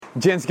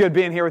Gents, good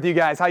being here with you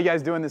guys. How you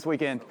guys doing this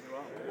weekend?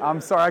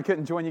 I'm sorry I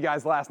couldn't join you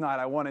guys last night.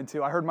 I wanted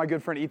to. I heard my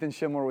good friend Ethan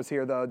Schimler was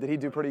here, though. Did he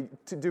do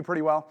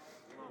pretty well?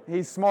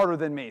 He's smarter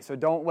than me, so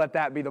don't let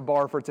that be the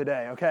bar for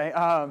today, okay?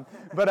 I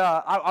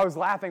was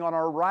laughing on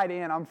our ride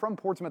in. I'm from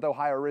Portsmouth,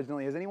 Ohio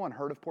originally. Has anyone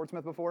heard of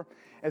Portsmouth before?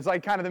 It's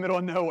like kind of the middle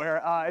of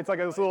nowhere. It's like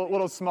this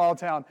little small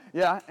town.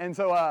 Yeah, and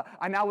so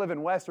I now live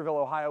in Westerville,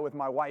 Ohio with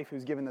my wife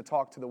who's giving the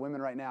talk to the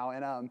women right now.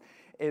 And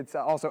it's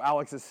also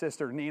Alex's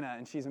sister, Nina,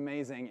 and she's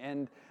amazing.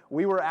 And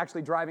we were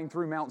actually driving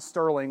through Mount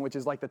Sterling, which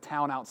is like the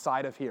town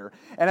outside of here.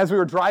 And as we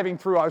were driving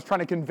through, I was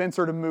trying to convince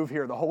her to move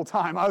here the whole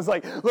time. I was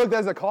like, look,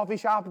 there's a coffee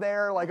shop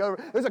there.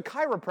 There's a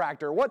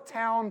chiropractor. What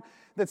town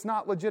that's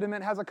not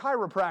legitimate has a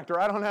chiropractor?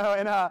 I don't know.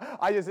 And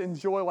I just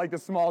enjoy like the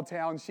small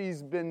town.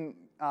 She's been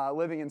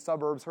living in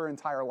suburbs her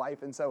entire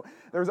life. And so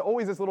there's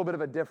always this little bit of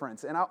a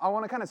difference. And I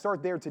want to kind of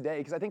start there today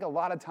because I think a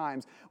lot of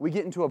times we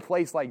get into a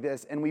place like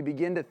this and we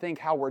begin to think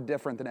how we're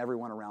different than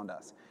everyone around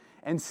us,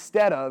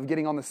 instead of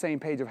getting on the same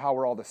page of how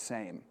we're all the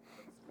same.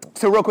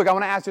 So real quick, I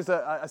want to ask just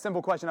a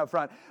simple question up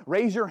front.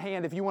 Raise your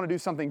hand if you want to do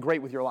something great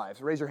with your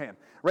lives. Raise your hand.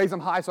 Raise them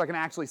high so I can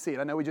actually see it.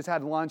 I know we just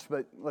had lunch,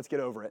 but let's get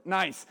over it.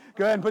 Nice.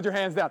 Go ahead and put your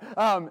hands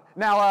down.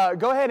 Now,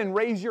 go ahead and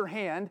raise your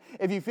hand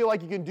if you feel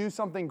like you can do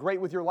something great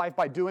with your life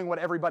by doing what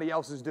everybody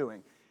else is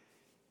doing.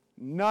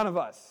 None of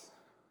us.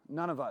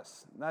 None of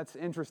us. That's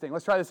interesting.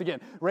 Let's try this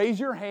again. Raise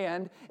your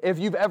hand if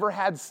you've ever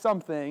had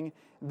something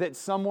that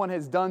someone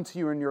has done to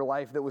you in your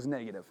life that was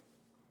negative.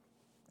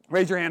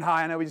 Raise your hand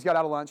high. I know we just got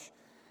out of lunch.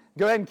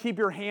 Go ahead and keep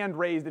your hand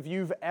raised if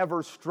you've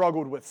ever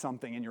struggled with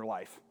something in your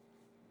life.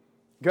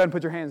 Go ahead and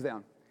put your hands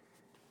down.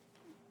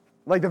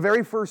 Like the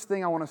very first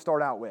thing I want to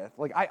start out with,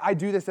 like I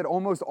do this at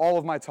almost all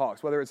of my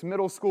talks, whether it's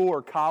middle school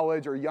or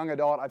college or young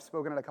adult. I've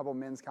spoken at a couple of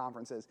men's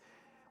conferences.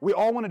 We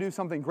all want to do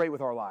something great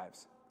with our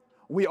lives.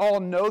 We all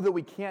know that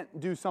we can't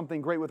do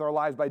something great with our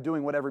lives by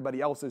doing what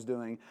everybody else is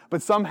doing,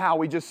 but somehow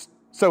we just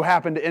so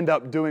happen to end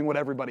up doing what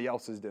everybody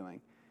else is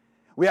doing.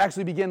 We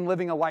actually begin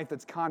living a life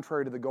that's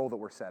contrary to the goal that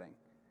we're setting.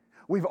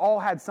 We've all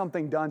had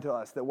something done to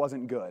us that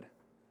wasn't good.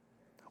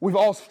 We've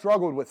all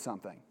struggled with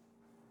something.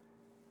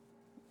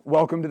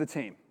 Welcome to the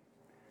team.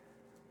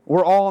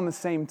 We're all on the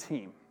same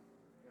team.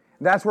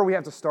 That's where we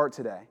have to start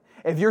today.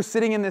 If you're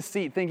sitting in this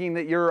seat thinking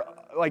that you're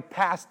like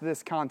past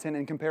this content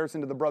in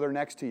comparison to the brother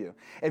next to you,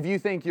 if you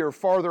think you're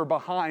farther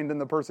behind than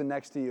the person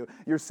next to you,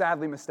 you're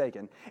sadly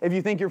mistaken. If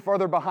you think you're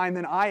farther behind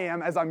than I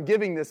am as I'm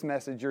giving this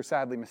message, you're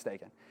sadly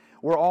mistaken.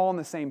 We're all on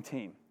the same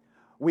team.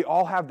 We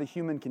all have the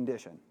human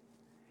condition.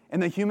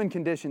 And the human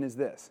condition is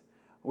this.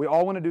 We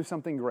all want to do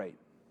something great.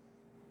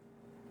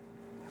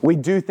 We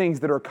do things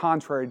that are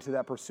contrary to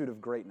that pursuit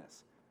of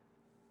greatness.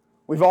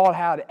 We've all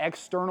had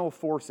external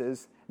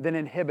forces that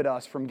inhibit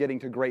us from getting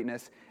to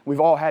greatness.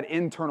 We've all had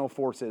internal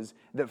forces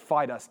that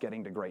fight us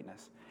getting to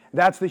greatness.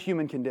 That's the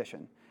human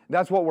condition.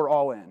 That's what we're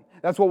all in.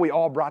 That's what we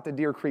all brought to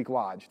Deer Creek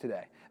Lodge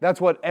today. That's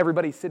what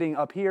everybody sitting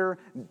up here,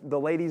 the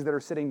ladies that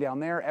are sitting down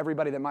there,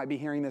 everybody that might be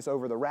hearing this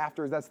over the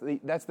rafters,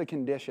 that's the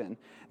condition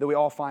that we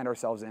all find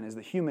ourselves in, is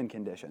the human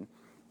condition.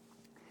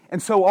 And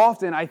so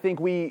often I think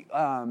we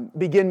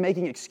begin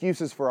making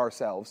excuses for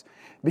ourselves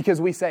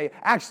because we say,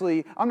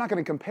 actually, I'm not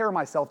going to compare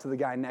myself to the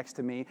guy next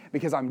to me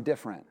because I'm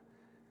different.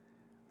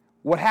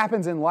 What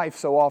happens in life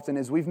so often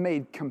is we've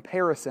made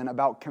comparison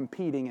about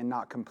competing and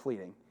not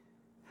completing.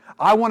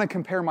 I want to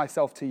compare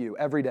myself to you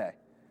every day.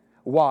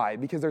 Why?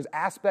 Because there's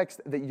aspects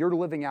that you're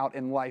living out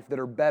in life that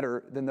are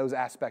better than those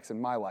aspects in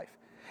my life.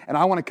 And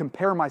I want to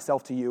compare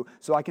myself to you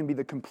so I can be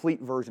the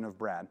complete version of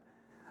Brad.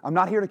 I'm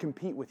not here to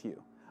compete with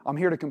you. I'm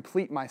here to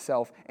complete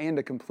myself and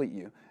to complete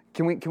you.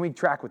 Can we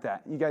track with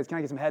that? You guys, can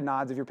I get some head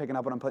nods if you're picking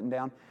up what I'm putting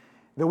down?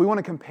 That we want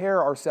to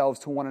compare ourselves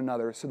to one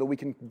another so that we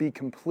can be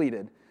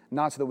completed,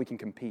 not so that we can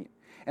compete.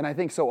 And I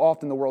think so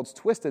often the world's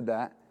twisted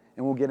that,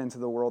 and we'll get into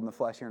the world in the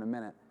flesh here in a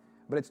minute,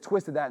 but it's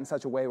twisted that in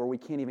such a way where we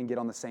can't even get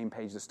on the same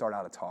page to start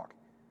out a talk.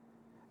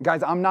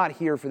 Guys, I'm not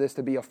here for this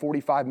to be a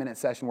 45-minute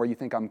session where you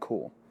think I'm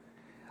cool.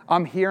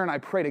 I'm here and I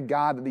pray to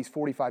God that these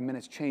 45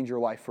 minutes change your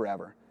life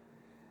forever.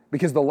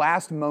 Because the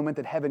last moment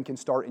that heaven can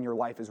start in your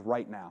life is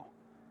right now.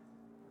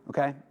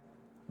 Okay?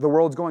 The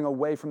world's going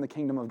away from the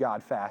kingdom of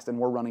God fast, and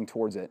we're running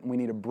towards it. And we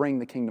need to bring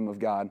the kingdom of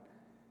God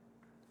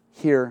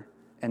here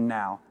and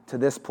now to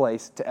this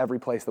place, to every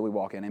place that we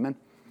walk in. Amen?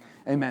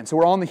 Amen. So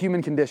we're all in the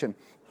human condition.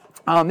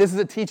 This is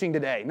a teaching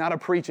today, not a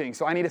preaching,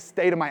 so I need to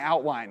stay to my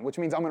outline, which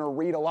means I'm going to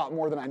read a lot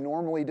more than I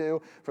normally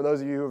do. For those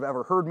of you who have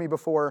ever heard me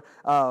before,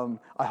 I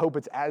hope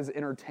it's as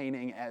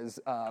entertaining as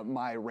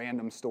my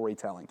random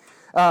storytelling.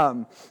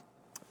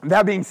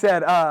 That being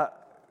said,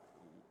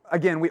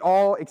 again, we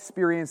all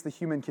experience the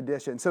human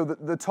condition. So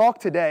the talk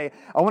today,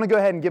 I want to go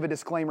ahead and give a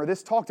disclaimer.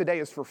 This talk today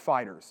is for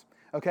fighters.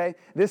 Okay?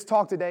 This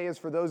talk today is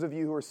for those of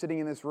you who are sitting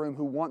in this room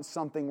who want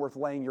something worth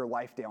laying your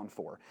life down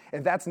for.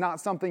 If that's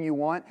not something you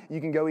want, you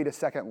can go eat a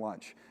second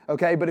lunch.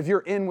 Okay? But if you're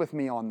in with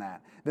me on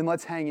that, then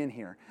let's hang in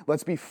here.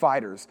 Let's be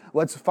fighters.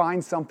 Let's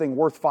find something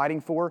worth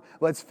fighting for.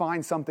 Let's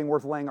find something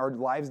worth laying our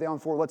lives down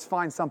for. Let's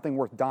find something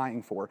worth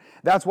dying for.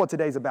 That's what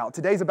today's about.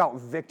 Today's about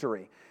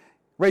victory.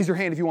 Raise your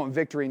hand if you want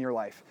victory in your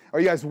life. Are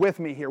you guys with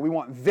me here? We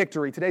want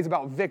victory. Today's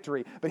about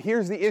victory. But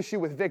here's the issue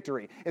with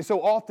victory. And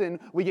so often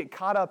we get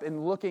caught up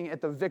in looking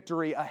at the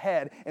victory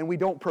ahead and we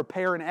don't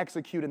prepare and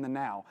execute in the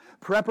now.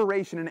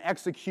 Preparation and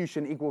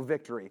execution equal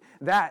victory.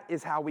 That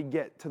is how we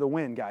get to the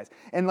win, guys.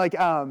 And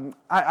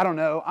I don't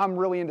know, I'm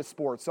really into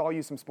sports, so I'll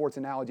use some sports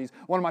analogies.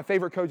 One of my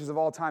favorite coaches of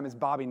all time is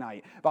Bobby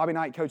Knight. Bobby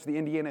Knight coached the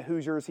Indiana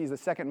Hoosiers. He's the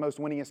second most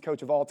winningest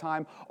coach of all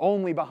time,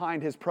 only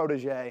behind his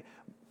protege,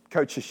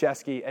 Coach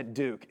Krzyzewski at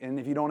Duke. And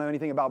if you don't know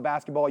anything about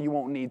basketball, you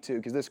won't need to,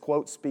 because this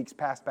quote speaks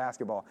past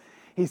basketball.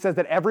 He says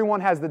that everyone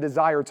has the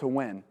desire to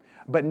win,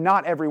 but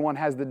not everyone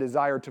has the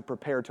desire to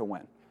prepare to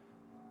win.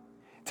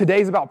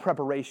 Today's about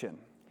preparation.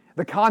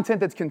 The content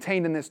that's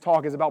contained in this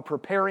talk is about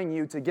preparing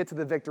you to get to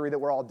the victory that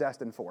we're all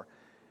destined for.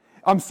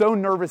 I'm so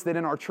nervous that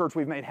in our church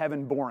we've made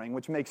heaven boring,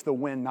 which makes the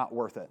win not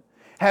worth it.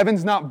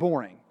 Heaven's not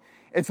boring.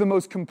 It's the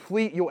most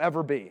complete you'll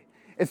ever be.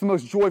 It's the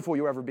most joyful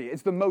you'll ever be.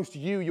 It's the most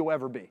you'll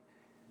ever be.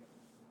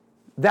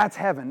 That's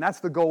heaven. That's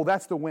the goal.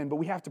 That's the win. But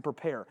we have to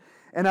prepare.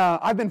 And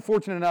I've been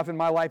fortunate enough in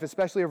my life,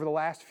 especially over the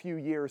last few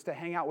years, to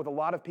hang out with a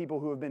lot of people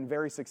who have been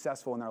very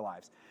successful in their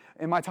lives.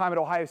 In my time at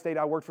Ohio State,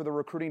 I worked for the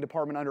recruiting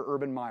department under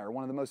Urban Meyer,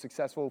 one of the most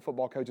successful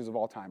football coaches of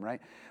all time,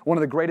 right? One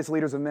of the greatest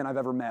leaders of men I've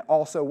ever met.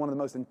 Also, one of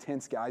the most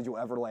intense guys you'll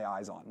ever lay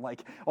eyes on.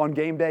 Like, on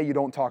game day, you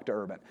don't talk to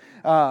Urban.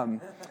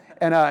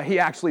 And he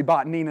actually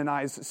bought Nina and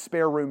I's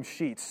spare room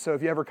sheets. So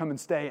if you ever come and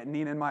stay at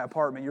Nina and my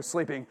apartment, you're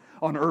sleeping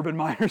on Urban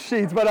Meyer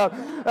sheets. But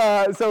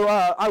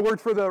I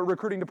worked for the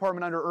recruiting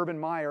department under Urban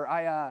Meyer.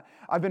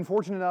 I've been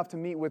fortunate enough to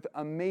meet with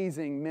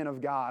amazing men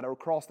of God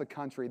across the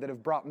country that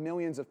have brought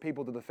millions of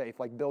people to the faith,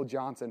 like Bill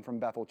Johnson from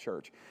Bethel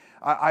Church.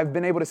 I've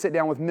been able to sit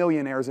down with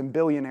millionaires and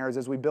billionaires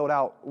as we build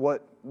out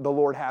what the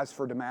Lord has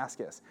for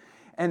Damascus.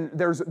 And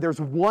there's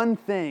one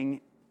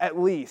thing at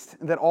least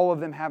that all of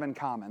them have in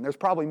common. There's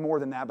probably more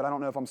than that, but I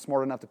don't know if I'm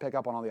smart enough to pick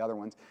up on all the other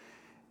ones.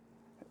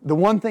 The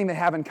one thing they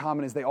have in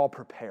common is they all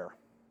prepare.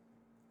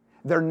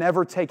 They're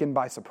never taken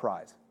by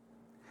surprise.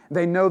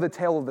 They know the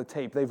tale of the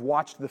tape. They've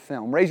watched the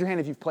film. Raise your hand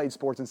if you've played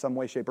sports in some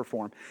way, shape, or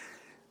form.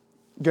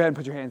 Go ahead and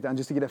put your hands down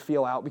just to get a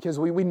feel out, because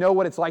we know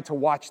what it's like to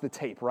watch the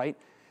tape, right?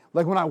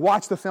 Like when I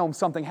watch the film,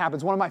 something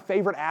happens. One of my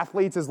favorite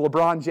athletes is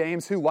LeBron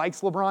James. Who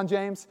likes LeBron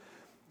James?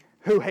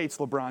 Who hates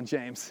LeBron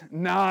James?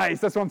 Nice,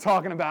 that's what I'm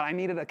talking about. I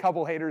needed a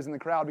couple haters in the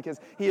crowd because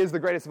he is the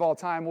greatest of all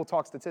time. We'll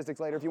talk statistics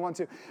later if you want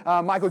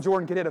to. Michael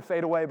Jordan could hit a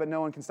fadeaway, but no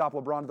one can stop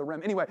LeBron to the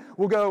rim. Anyway,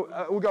 we'll go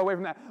away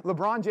from that.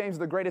 LeBron James is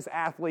the greatest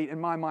athlete in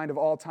my mind of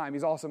all time.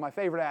 He's also my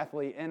favorite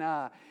athlete, and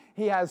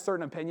he has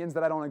certain opinions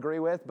that I don't agree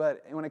with,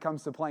 but when it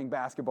comes to playing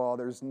basketball,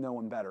 there's no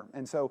one better.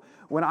 And so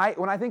when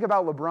I think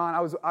about LeBron,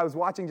 I was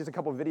watching just a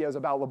couple of videos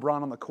about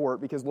LeBron on the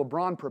court because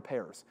LeBron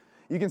prepares.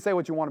 You can say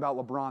what you want about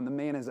LeBron. The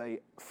man is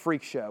a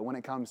freak show when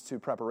it comes to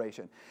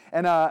preparation.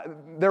 And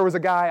there was a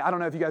guy, I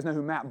don't know if you guys know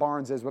who Matt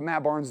Barnes is, but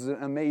Matt Barnes is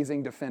an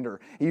amazing defender.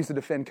 He used to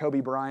defend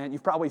Kobe Bryant.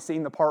 You've probably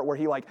seen the part where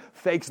he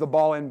fakes the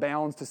ball in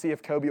bounds to see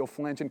if Kobe will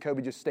flinch, and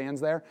Kobe just stands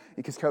there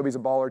because Kobe's a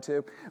baller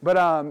too.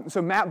 But so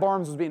Matt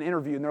Barnes was being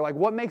interviewed, and they're like,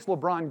 what makes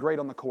LeBron great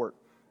on the court?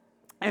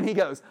 And he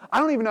goes, I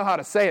don't even know how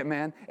to say it,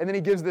 man. And then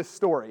he gives this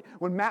story.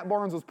 When Matt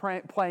Barnes was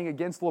playing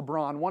against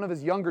LeBron, one of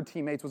his younger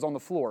teammates was on the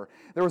floor.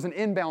 There was an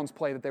inbounds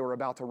play that they were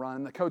about to run,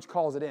 and the coach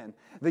calls it in.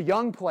 The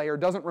young player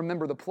doesn't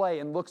remember the play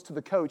and looks to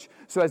the coach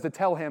so as to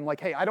tell him,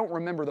 hey, I don't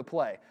remember the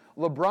play.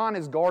 LeBron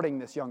is guarding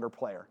this younger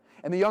player.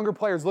 And the younger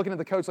player is looking at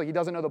the coach like he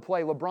doesn't know the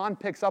play. LeBron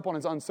picks up on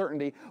his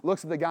uncertainty,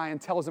 looks at the guy,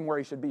 and tells him where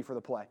he should be for the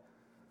play.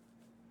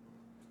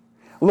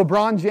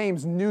 LeBron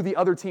James knew the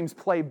other team's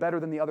play better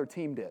than the other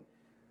team did,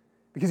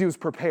 because he was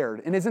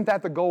prepared. And isn't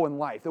that the goal in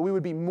life? That we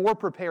would be more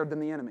prepared than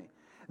the enemy.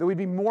 That we'd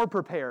be more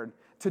prepared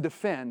to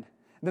defend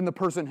than the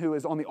person who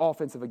is on the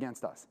offensive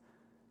against us.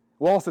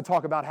 We'll also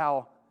talk about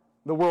how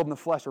the world and the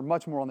flesh are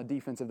much more on the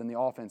defensive than the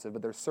offensive,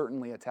 but there's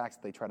certainly attacks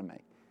that they try to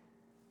make.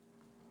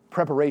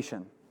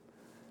 Preparation.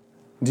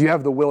 Do you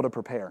have the will to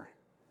prepare?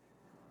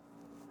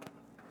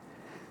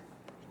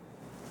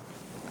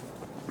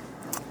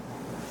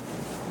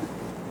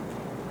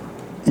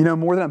 You know,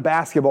 more than a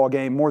basketball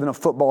game, more than a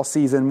football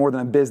season, more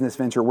than a business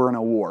venture, we're in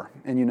a war,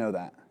 and you know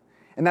that.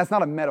 And that's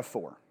not a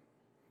metaphor.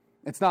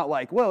 It's not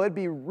like, well, it'd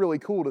be really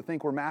cool to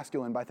think we're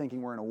masculine by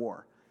thinking we're in a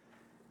war.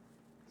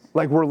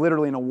 We're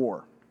literally in a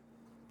war.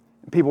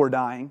 People are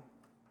dying.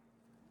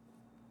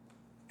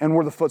 And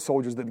we're the foot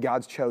soldiers that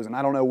God's chosen.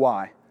 I don't know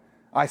why.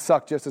 I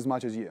suck just as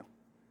much as you.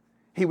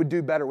 He would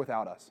do better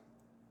without us.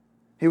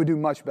 He would do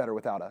much better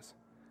without us.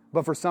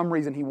 But for some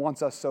reason, he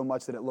wants us so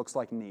much that it looks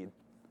like need.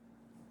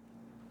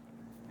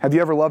 Have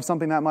you ever loved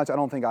something that much? I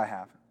don't think I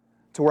have.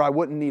 To where I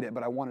wouldn't need it,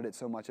 but I wanted it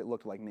so much it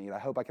looked like need. I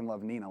hope I can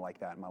love Nina like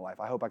that in my life.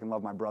 I hope I can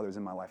love my brothers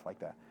in my life like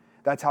that.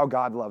 That's how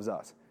God loves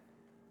us.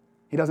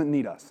 He doesn't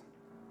need us.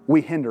 We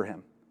hinder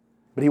him,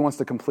 but he wants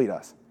to complete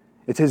us.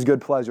 It's his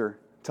good pleasure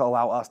to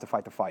allow us to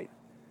fight the fight.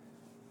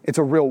 It's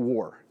a real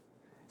war.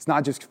 It's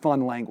not just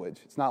fun language.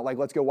 It's not like,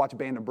 let's go watch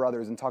Band of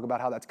Brothers and talk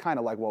about how that's kind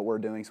of like what we're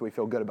doing so we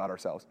feel good about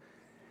ourselves.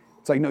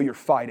 It's like, no, you're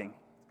fighting.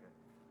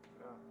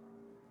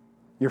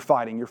 You're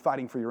fighting. You're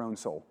fighting for your own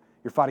soul.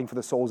 You're fighting for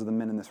the souls of the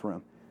men in this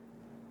room.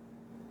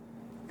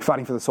 You're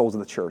fighting for the souls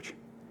of the church.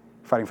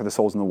 You're fighting for the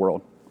souls in the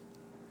world.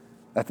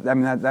 That's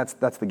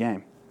the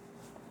game.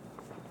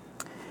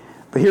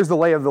 But here's the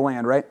lay of the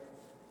land, right?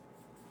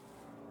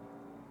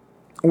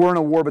 We're in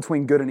a war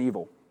between good and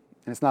evil,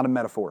 and it's not a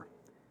metaphor.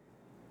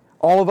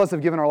 All of us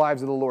have given our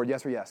lives to the Lord,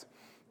 yes or yes?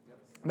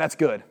 That's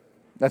good.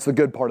 That's the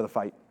good part of the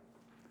fight.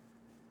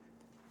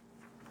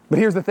 But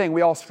here's the thing,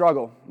 we all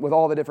struggle with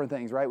all the different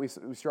things, right? We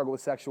struggle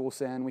with sexual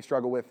sin. We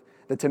struggle with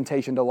the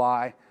temptation to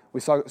lie. We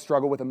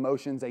struggle with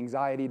emotions,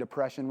 anxiety,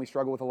 depression. We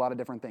struggle with a lot of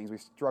different things. We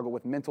struggle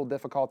with mental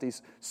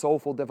difficulties,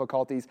 soulful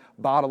difficulties,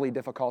 bodily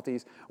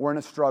difficulties. We're in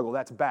a struggle.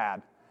 That's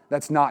bad.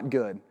 That's not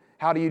good.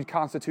 How do you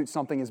constitute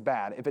something as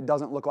bad? If it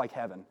doesn't look like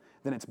heaven,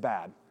 then it's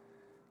bad.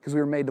 Because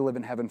we were made to live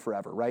in heaven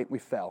forever, right? We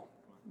fell.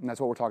 And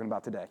that's what we're talking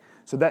about today.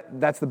 So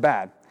that's the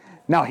bad.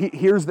 Now,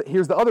 here's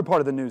the other part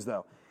of the news,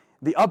 though.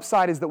 The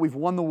upside is that we've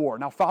won the war.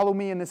 Now, follow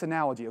me in this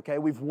analogy, okay?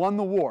 We've won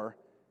the war,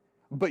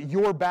 but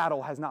your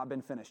battle has not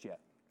been finished yet.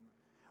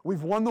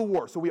 We've won the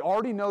war, so we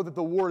already know that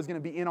the war is going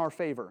to be in our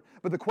favor.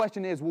 But the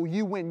question is, will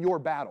you win your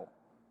battle?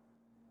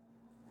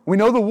 We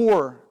know the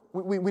war.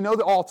 We know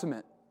the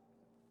ultimate.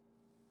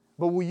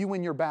 But will you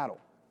win your battle?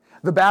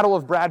 The battle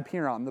of Brad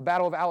Piron, the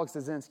battle of Alex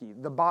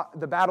Zazinski,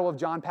 the battle of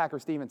John Packer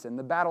Stevenson,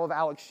 the battle of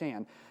Alex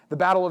Shan, the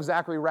battle of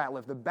Zachary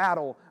Ratliff, the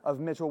battle of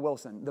Mitchell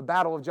Wilson, the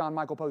battle of John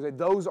Michael Posey.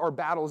 Those are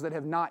battles that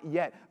have not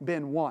yet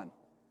been won.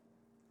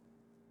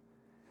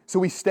 So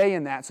we stay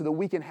in that so that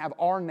we can have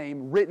our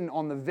name written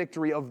on the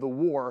victory of the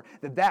war,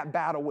 that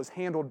battle was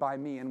handled by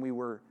me and we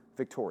were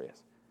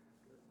victorious.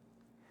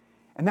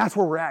 And that's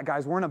where we're at,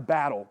 guys. We're in a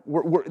battle.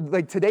 We're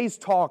like today's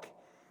talk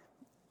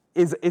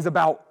is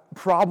about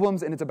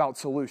problems and it's about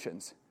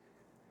solutions.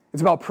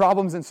 It's about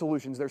problems and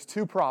solutions. There's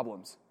two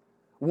problems.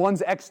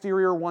 One's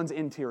exterior, one's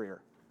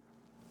interior.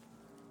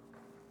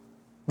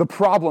 The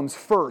problems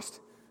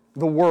first,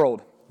 the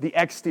world, the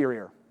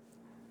exterior.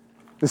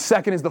 The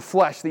second is the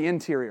flesh, the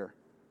interior.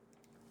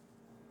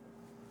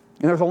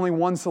 And there's only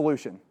one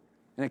solution,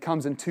 and it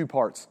comes in two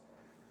parts.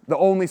 The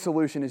only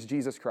solution is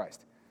Jesus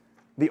Christ.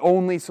 The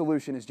only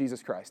solution is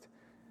Jesus Christ.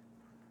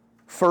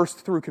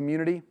 First, through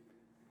community,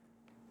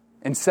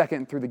 and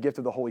second, through the gift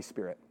of the Holy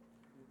Spirit.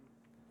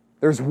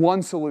 There's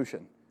one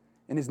solution,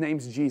 and his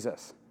name's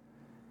Jesus.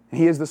 And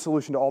he is the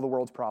solution to all the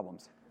world's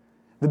problems.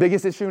 The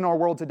biggest issue in our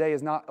world today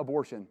is not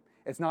abortion.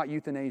 It's not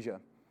euthanasia.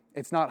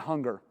 It's not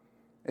hunger.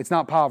 It's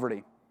not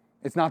poverty.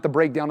 It's not the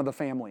breakdown of the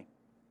family.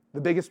 The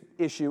biggest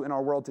issue in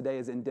our world today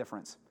is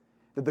indifference.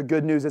 That the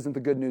good news isn't the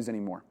good news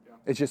anymore.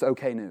 It's just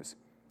okay news.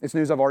 It's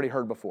news I've already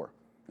heard before.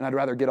 And I'd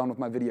rather get on with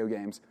my video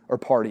games or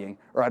partying,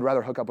 or I'd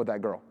rather hook up with that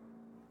girl.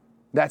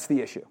 That's the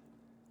issue.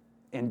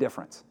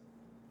 Indifference.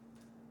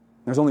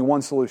 There's only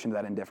one solution to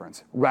that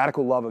indifference.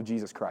 Radical love of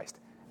Jesus Christ.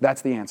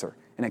 That's the answer.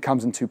 And it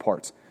comes in two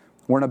parts.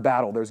 We're in a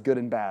battle. There's good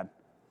and bad.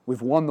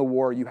 We've won the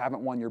war. You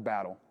haven't won your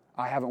battle.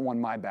 I haven't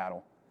won my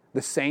battle.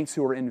 The saints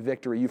who are in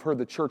victory, you've heard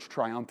the church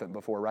triumphant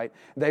before, right?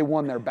 They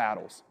won their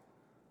battles.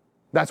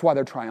 That's why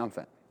they're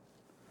triumphant.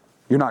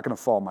 You're not going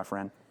to fall, my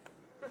friend.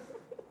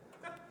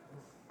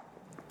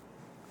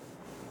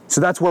 So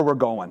that's where we're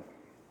going.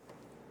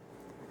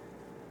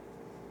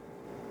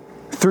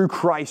 Through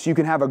Christ, you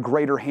can have a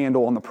greater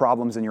handle on the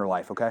problems in your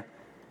life, okay?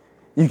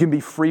 You can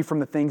be free from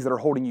the things that are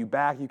holding you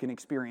back. You can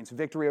experience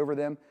victory over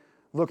them.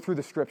 Look through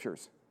the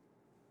scriptures.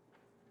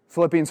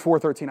 Philippians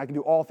 4:13, I can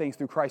do all things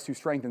through Christ who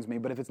strengthens me.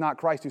 But if it's not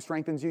Christ who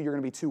strengthens you, you're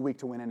going to be too weak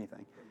to win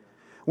anything.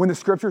 When the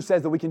scripture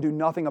says that we can do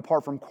nothing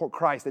apart from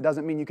Christ, it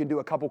doesn't mean you can do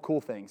a couple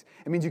cool things.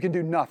 It means you can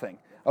do nothing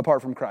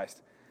apart from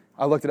Christ.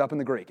 I looked it up in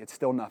the Greek. It's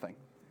still nothing.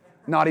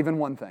 Not even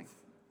one thing.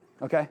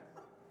 Okay?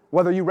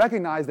 Whether you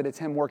recognize that it's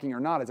him working or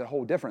not is a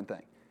whole different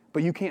thing.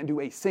 But you can't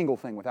do a single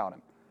thing without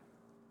him.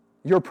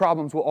 Your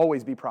problems will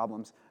always be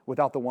problems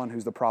without the one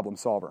who's the problem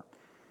solver.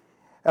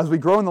 As we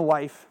grow in the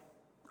life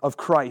of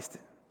Christ,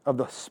 of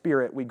the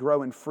Spirit, we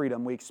grow in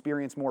freedom, we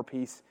experience more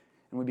peace,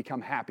 and we become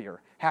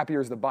happier.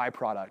 Happier is the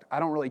byproduct. I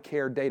don't really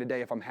care day to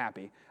day if I'm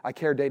happy. I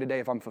care day to day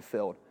if I'm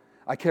fulfilled.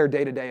 I care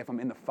day to day if I'm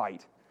in the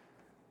fight.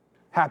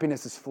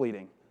 Happiness is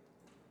fleeting.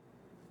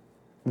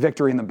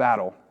 Victory in the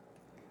battle,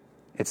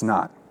 it's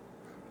not.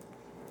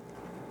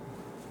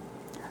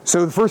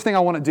 So the first thing I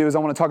want to do is I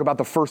want to talk about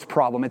the first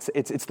problem. It's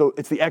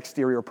the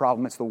exterior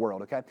problem. It's the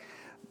world, okay?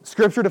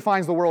 Scripture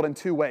defines the world in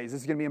two ways.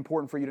 This is going to be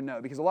important for you to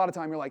know because a lot of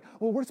time you're like,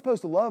 well, we're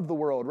supposed to love the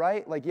world,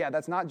 right? Like, yeah,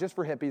 that's not just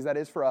for hippies. That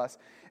is for us.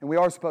 And we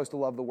are supposed to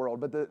love the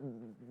world. But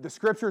the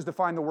Scriptures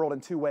define the world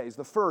in two ways.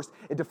 The first,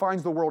 it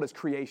defines the world as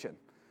creation.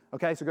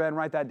 Okay, so go ahead and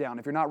write that down.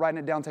 If you're not writing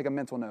it down, take a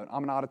mental note.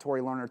 I'm an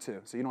auditory learner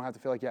too, so you don't have to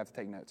feel like you have to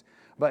take notes.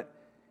 But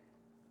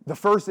the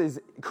first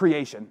is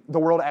creation, the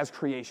world as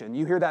creation.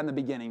 You hear that in the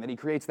beginning, that he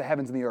creates the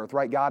heavens and the earth,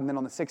 right, God? And then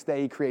on the sixth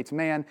day, he creates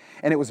man,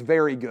 and it was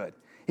very good.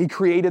 He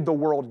created the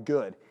world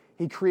good.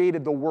 He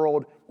created the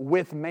world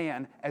with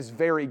man as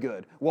very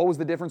good. What was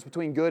the difference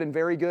between good and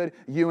very good?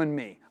 You and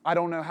me. I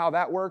don't know how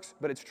that works,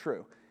 but it's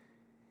true.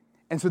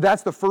 And so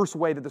that's the first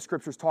way that the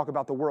Scriptures talk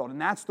about the world,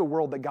 and that's the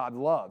world that God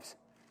loves.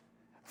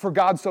 For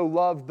God so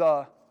loved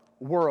the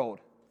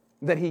world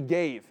that he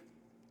gave.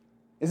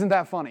 Isn't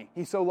that funny?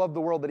 He so loved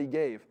the world that he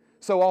gave.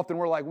 So often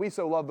we're like, we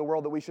so love the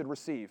world that we should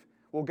receive.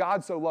 Well,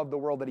 God so loved the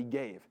world that he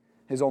gave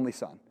his only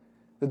Son,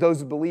 that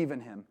those who believe in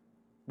him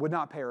would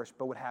not perish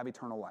but would have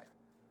eternal life.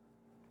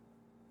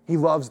 He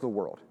loves the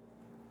world.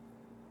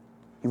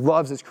 He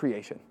loves his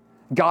creation.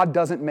 God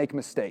doesn't make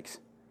mistakes,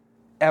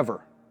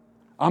 ever.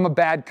 I'm a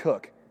bad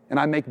cook, and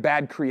I make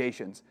bad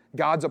creations.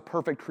 God's a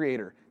perfect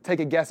creator. Take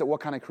a guess at what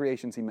kind of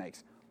creations he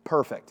makes.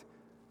 Perfect.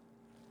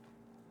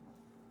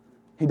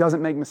 He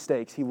doesn't make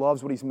mistakes. He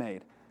loves what he's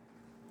made.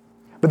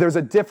 But there's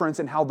a difference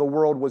in how the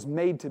world was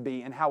made to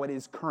be and how it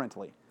is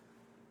currently.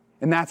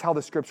 And that's how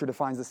the Scripture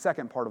defines the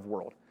second part of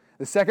world.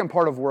 The second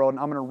part of world, and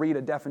I'm going to read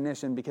a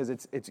definition because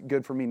it's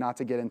good for me not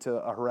to get into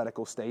a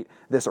heretical state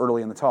this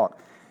early in the talk.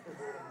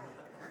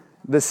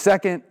 The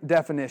second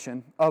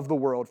definition of the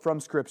world from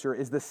Scripture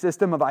is the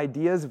system of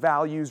ideas,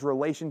 values,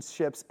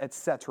 relationships,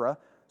 etc.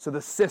 So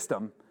the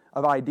system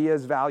of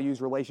ideas, values,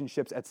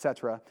 relationships,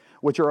 etc.,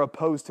 which are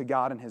opposed to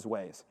God and his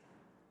ways.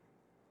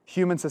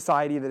 Human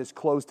society that is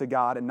closed to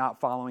God and not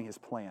following his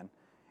plan.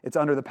 It's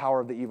under the power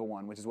of the evil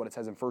one, which is what it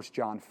says in 1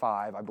 John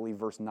 5, I believe,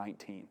 verse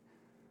 19.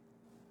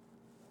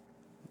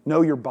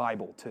 Know your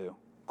Bible, too.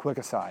 Quick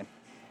aside.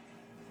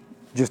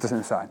 Just as an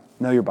aside.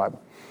 Know your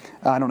Bible.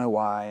 I don't know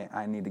why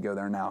I need to go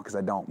there now, because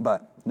I don't,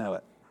 but know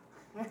it.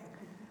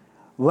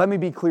 Let me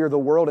be clear, the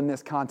world in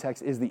this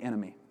context is the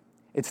enemy.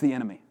 It's the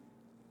enemy.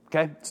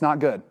 Okay? It's not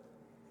good.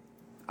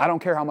 I don't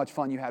care how much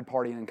fun you had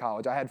partying in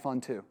college. I had fun,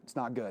 too. It's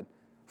not good.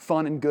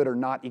 Fun and good are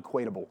not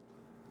equatable.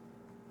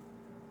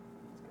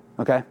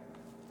 Okay?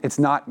 It's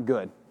not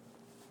good.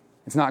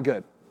 It's not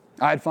good.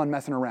 I had fun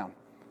messing around.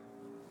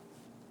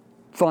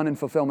 Fun and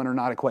fulfillment are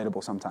not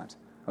equatable sometimes.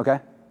 Okay?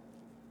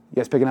 You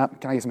guys picking up?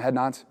 Can I get some head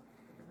nods?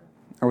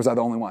 Or was I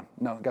the only one?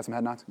 No, got some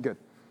head nods? Good.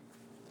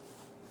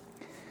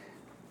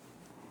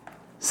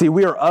 See,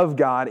 we are of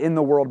God, in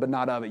the world, but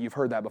not of it. You've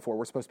heard that before.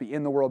 We're supposed to be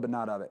in the world, but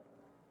not of it.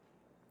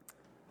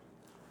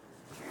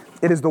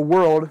 It is the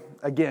world,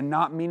 again,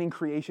 not meaning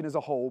creation as a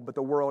whole, but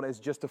the world as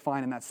just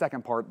defined in that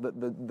second part,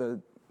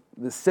 the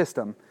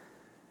system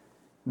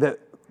that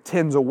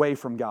tends away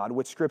from God,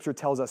 which Scripture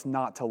tells us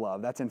not to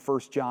love. That's in 1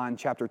 John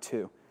chapter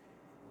 2.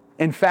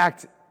 In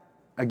fact,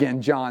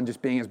 again, John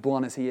just being as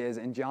blunt as he is,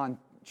 in John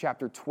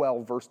chapter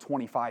 12, verse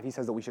 25, he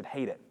says that we should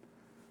hate it.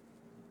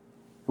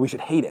 We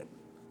should hate it.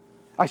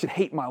 I should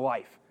hate my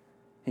life,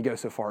 he goes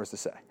so far as to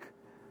say.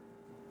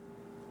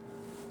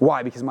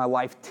 Why? Because my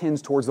life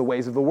tends towards the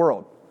ways of the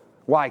world.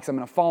 Why? Because I'm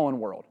in a fallen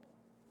world.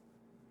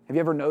 Have you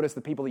ever noticed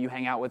the people that you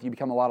hang out with, you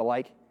become a lot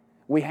alike?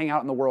 We hang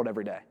out in the world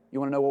every day. You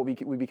want to know what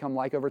we become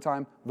like over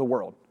time? The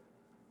world.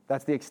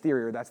 That's the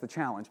exterior. That's the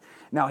challenge.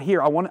 Now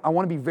here, I want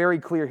to be very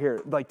clear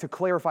here. Like, to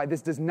clarify,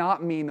 this does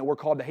not mean that we're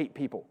called to hate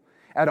people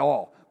at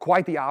all.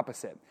 Quite the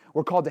opposite.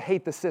 We're called to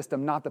hate the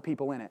system, not the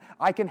people in it.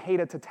 I can hate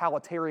a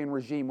totalitarian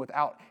regime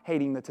without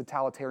hating the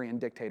totalitarian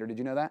dictator. Did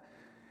you know that?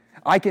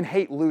 I can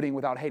hate looting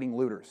without hating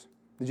looters.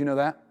 Did you know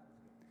that?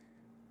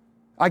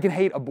 I can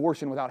hate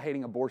abortion without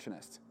hating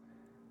abortionists.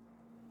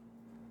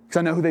 Because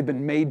I know who they've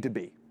been made to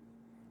be.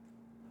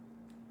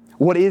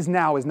 What is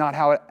now is not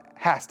how it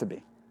has to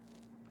be.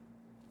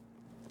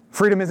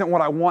 Freedom isn't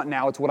what I want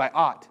now, it's what I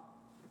ought.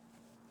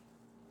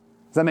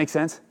 Does that make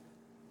sense?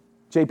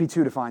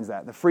 JP2 defines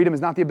that. The freedom is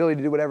not the ability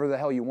to do whatever the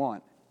hell you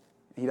want.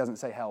 He doesn't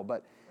say hell,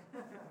 but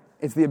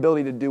it's the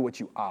ability to do what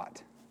you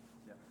ought.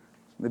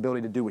 The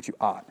ability to do what you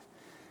ought.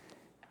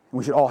 And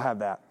we should all have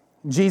that.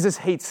 Jesus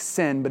hates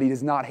sin, but he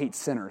does not hate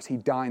sinners. He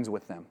dines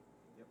with them.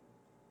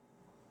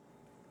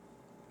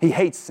 He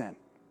hates sin.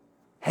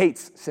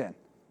 Hates sin.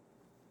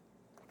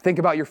 Think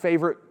about your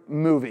favorite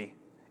movie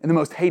and the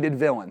most hated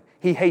villain.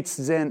 He hates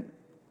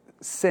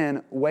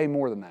sin way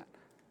more than that.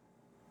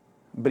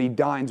 But he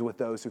dines with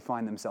those who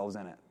find themselves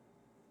in it.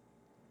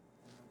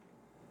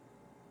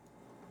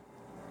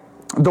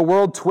 The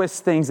world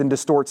twists things and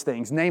distorts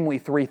things, namely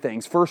three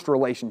things. First,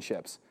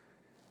 relationships.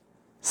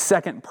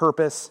 Second,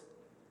 purpose.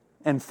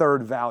 And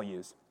third,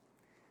 values.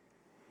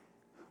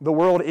 The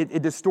world,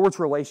 it distorts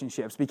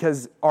relationships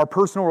because our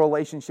personal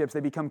relationships, they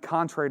become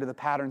contrary to the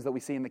patterns that we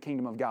see in the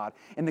kingdom of God.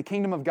 In the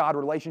kingdom of God,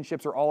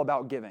 relationships are all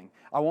about giving.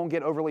 I won't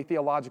get overly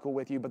theological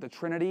with you, but the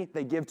Trinity,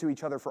 they give to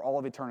each other for all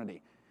of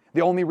eternity.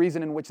 The only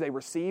reason in which they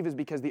receive is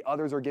because the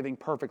others are giving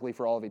perfectly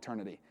for all of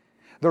eternity.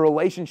 The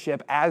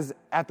relationship as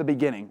at the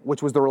beginning,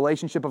 which was the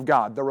relationship of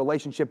God, the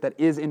relationship that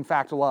is in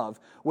fact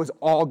love, was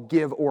all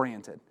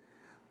give-oriented.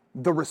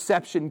 The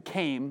reception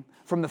came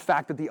from the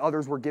fact that the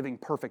others were giving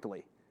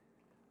perfectly.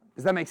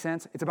 Does that make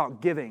sense? It's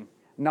about giving,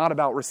 not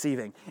about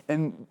receiving.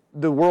 And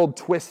the world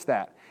twists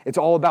that. It's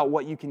all about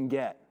what you can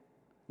get,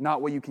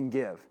 not what you can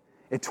give.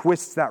 It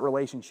twists that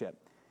relationship.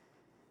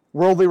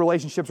 Worldly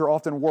relationships are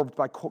often warped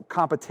by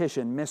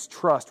competition,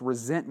 mistrust,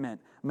 resentment,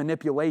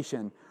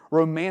 manipulation.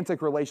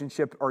 Romantic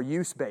relationships are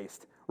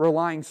use-based,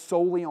 relying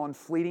solely on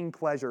fleeting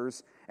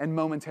pleasures and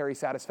momentary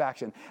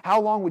satisfaction. How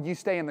long would you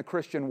stay in the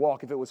Christian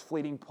walk if it was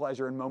fleeting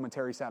pleasure and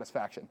momentary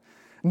satisfaction?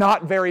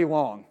 Not very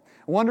long.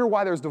 Wonder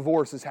why there's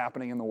divorces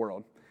happening in the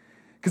world.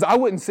 Because I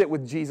wouldn't sit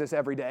with Jesus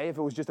every day if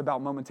it was just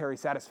about momentary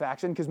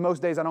satisfaction, because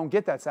most days I don't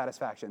get that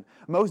satisfaction.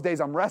 Most days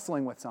I'm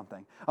wrestling with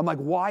something. I'm like,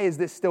 why is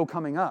this still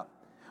coming up?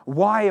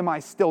 Why am I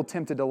still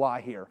tempted to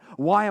lie here?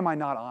 Why am I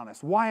not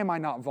honest? Why am I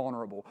not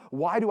vulnerable?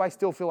 Why do I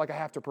still feel like I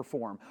have to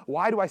perform?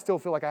 Why do I still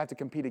feel like I have to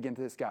compete against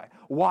this guy?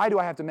 Why do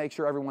I have to make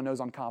sure everyone knows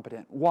I'm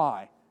competent?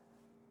 Why?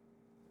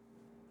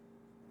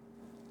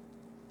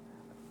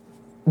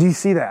 Do you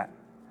see that?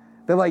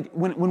 That like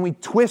when we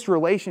twist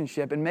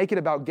relationship and make it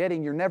about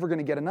getting, you're never going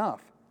to get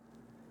enough.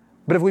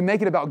 But if we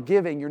make it about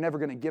giving, you're never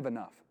going to give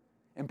enough.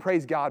 And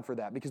praise God for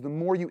that, because the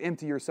more you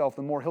empty yourself,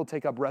 the more He'll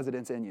take up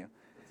residence in you.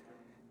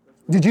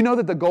 Did you know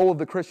that the goal of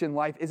the Christian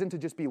life isn't to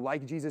just be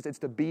like Jesus, it's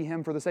to be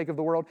Him for the sake of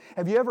the world?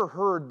 Have you ever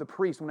heard the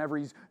priest, whenever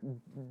he's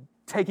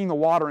taking the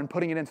water and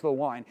putting it into the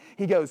wine,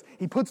 he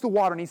puts the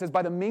water and he says,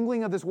 by the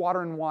mingling of this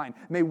water and wine,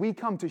 may we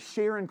come to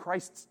share in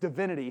Christ's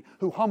divinity,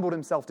 who humbled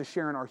Himself to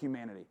share in our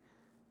humanity.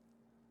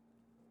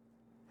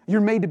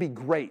 You're made to be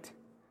great.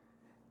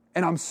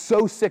 And I'm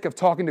so sick of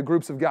talking to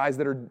groups of guys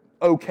that are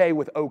okay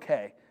with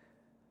okay.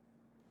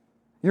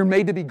 You're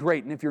made to be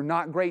great, and if you're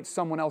not great,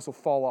 someone else will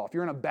fall off.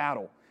 You're in a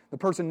battle. The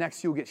person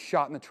next to you will get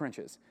shot in the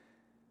trenches.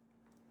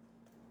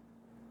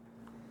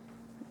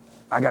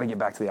 I got to get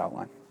back to the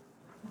outline.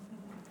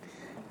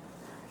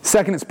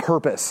 Second is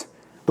purpose.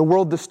 The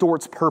world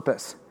distorts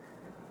purpose.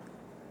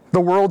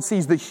 The world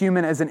sees the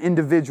human as an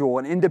individual,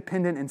 an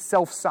independent and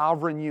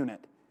self-sovereign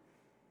unit,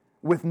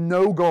 with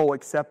no goal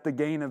except the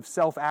gain of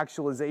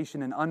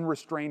self-actualization and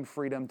unrestrained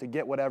freedom to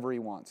get whatever he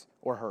wants,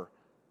 or her.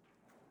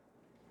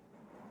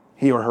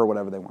 He or her,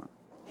 whatever they want.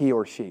 He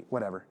or she,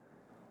 whatever.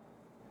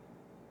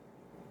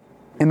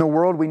 In the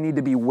world, we need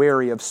to be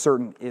wary of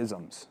certain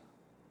isms.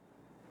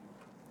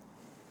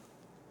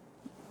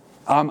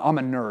 I'm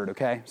a nerd,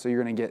 okay? So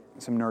you're going to get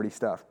some nerdy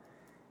stuff.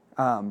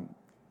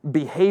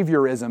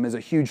 Behaviorism is a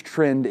huge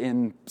trend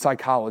in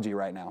psychology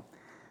right now.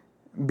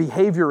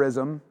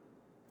 Behaviorism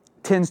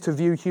tends to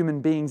view human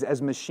beings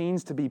as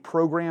machines to be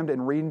programmed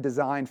and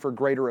redesigned for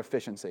greater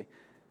efficiency.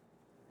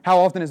 How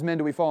often as men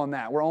do we fall in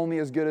that? We're only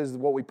as good as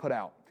what we put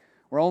out.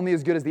 We're only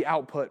as good as the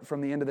output from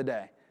the end of the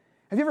day.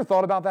 Have you ever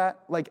thought about that?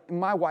 Like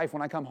my wife,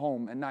 when I come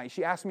home at night,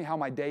 she asks me how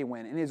my day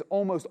went, and it is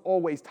almost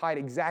always tied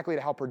exactly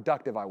to how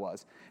productive I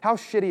was. How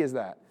shitty is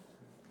that?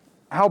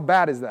 How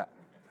bad is that?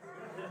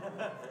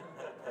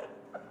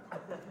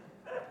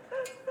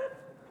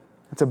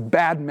 It's a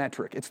bad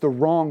metric. It's the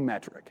wrong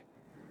metric.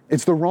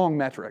 It's the wrong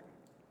metric.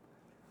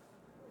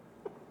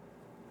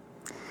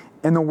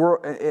 In the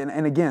world,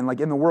 and again, like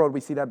in the world, we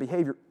see that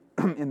behavior.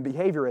 In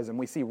behaviorism,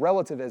 we see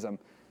relativism,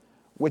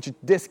 which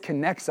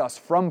disconnects us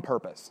from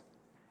purpose.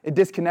 It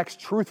disconnects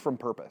truth from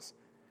purpose.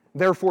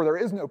 Therefore, there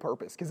is no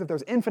purpose, because if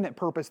there's infinite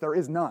purpose, there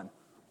is none.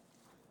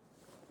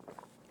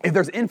 If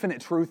there's infinite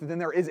truth, then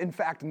there is in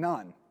fact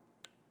none.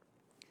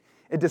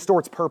 It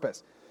distorts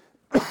purpose.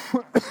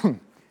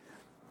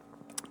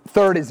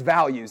 Third is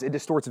values. It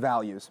distorts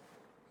values.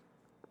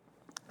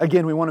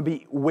 Again, we want to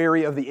be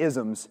wary of the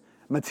isms.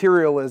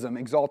 Materialism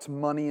exalts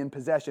money and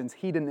possessions.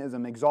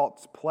 Hedonism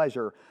exalts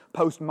pleasure.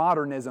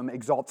 Postmodernism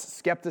exalts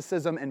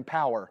skepticism and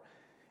power.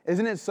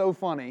 Isn't it so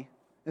funny?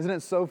 Isn't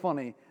it so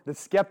funny that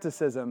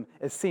skepticism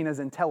is seen as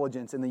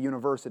intelligence in the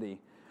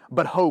university,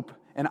 but hope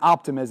and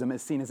optimism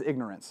is seen as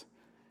ignorance?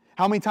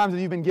 How many times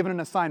have you been given an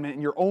assignment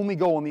and your only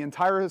goal in the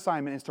entire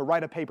assignment is to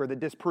write a paper that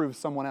disproves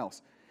someone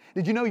else?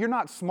 Did you know you're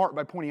not smart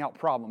by pointing out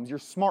problems? You're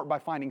smart by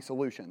finding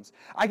solutions.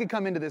 I could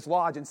come into this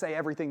lodge and say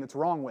everything that's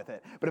wrong with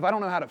it, but if I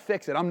don't know how to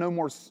fix it, I'm no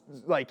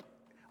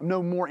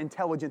more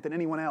intelligent than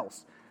anyone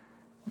else.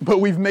 But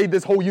we've made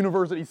this whole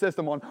university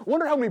system on,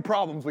 wonder how many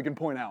problems we can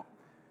point out.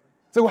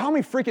 So how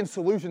many freaking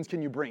solutions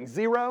can you bring?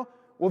 0?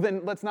 Well,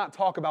 then let's not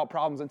talk about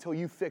problems until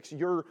you fix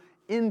your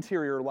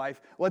interior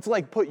life. Let's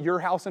put your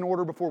house in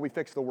order before we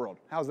fix the world.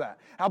 How's that?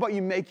 How about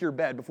you make your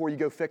bed before you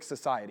go fix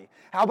society?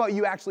 How about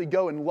you actually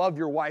go and love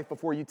your wife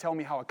before you tell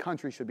me how a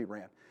country should be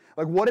ran?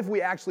 What if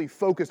we actually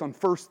focused on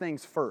first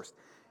things first?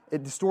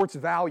 It distorts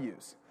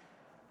values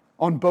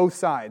on both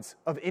sides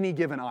of any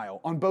given aisle,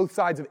 on both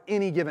sides of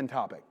any given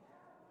topic.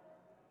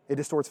 It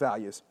distorts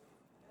values.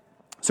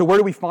 So where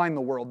do we find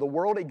the world? The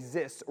world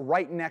exists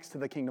right next to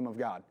the kingdom of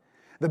God.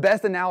 The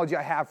best analogy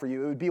I have for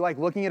you, it would be like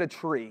looking at a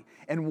tree,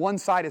 and one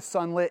side is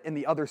sunlit and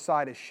the other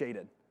side is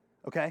shaded,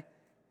 okay?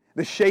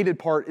 The shaded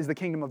part is the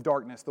kingdom of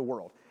darkness, the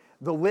world.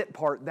 The lit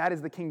part, that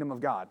is the kingdom of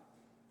God,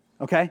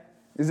 okay?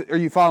 Are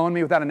you following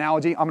me with that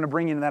analogy? I'm going to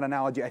bring in that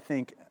analogy, I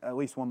think, at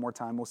least one more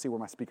time. We'll see where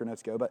my speaker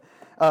notes go. But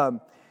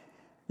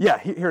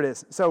here it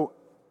is. So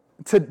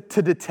to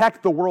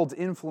detect the world's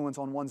influence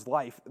on one's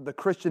life, the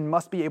Christian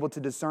must be able to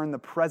discern the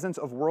presence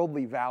of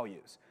worldly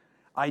values,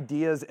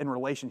 ideas, and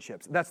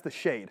relationships. That's the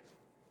shade.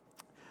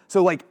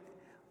 So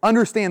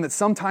understand that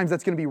sometimes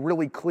that's going to be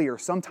really clear.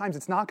 Sometimes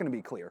it's not going to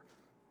be clear.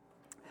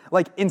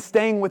 In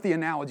staying with the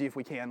analogy, if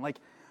we can,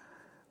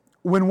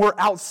 when we're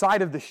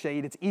outside of the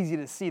shade, it's easy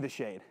to see the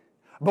shade.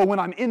 But when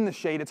I'm in the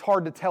shade, it's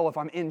hard to tell if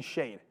I'm in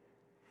shade.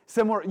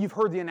 Similar, you've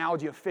heard the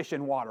analogy of fish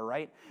in water,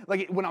 right?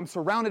 When I'm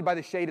surrounded by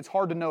the shade, it's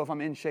hard to know if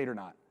I'm in shade or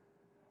not.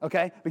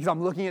 Okay? Because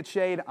I'm looking at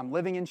shade, I'm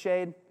living in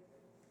shade.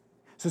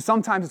 So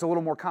sometimes it's a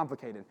little more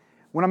complicated.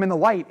 When I'm in the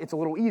light, it's a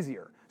little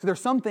easier. So there's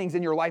some things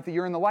in your life that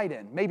you're in the light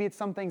in. Maybe it's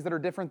some things that are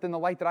different than the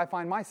light that I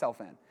find myself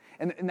in.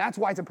 And that's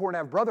why it's important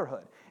to have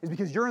brotherhood, is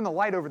because you're in the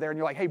light over there and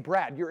you're like, hey,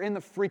 Brad, you're in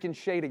the freaking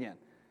shade again.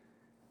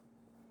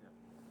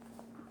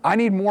 I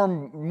need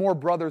more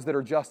brothers that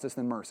are justice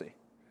than mercy.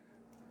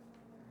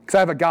 Because I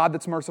have a God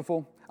that's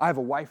merciful. I have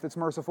a wife that's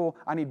merciful.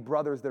 I need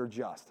brothers that are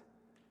just.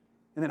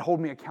 And then hold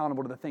me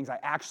accountable to the things I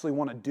actually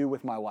want to do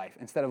with my life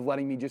instead of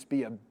letting me just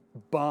be a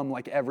bum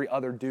like every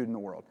other dude in the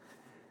world.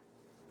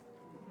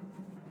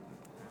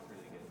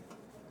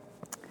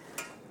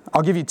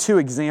 I'll give you 2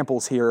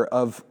 examples here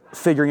of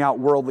figuring out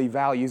worldly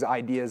values,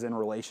 ideas, and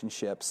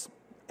relationships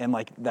in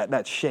like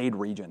that shade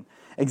region.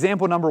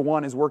 Example number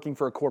 1 is working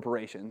for a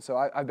corporation. So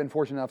I've been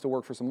fortunate enough to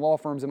work for some law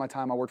firms in my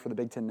time. I worked for the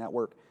Big Ten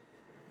Network.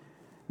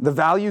 The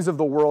values of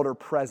the world are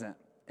present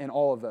in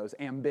all of those: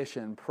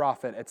 ambition,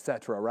 profit,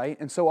 etc., right?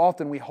 And so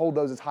often we hold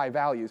those as high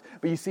values.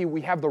 But you see,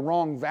 we have the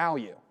wrong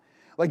value.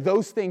 Like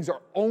those things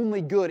are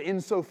only good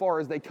insofar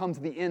as they come to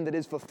the end that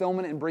is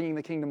fulfillment and bringing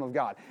the kingdom of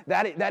God.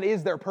 That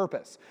is their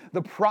purpose.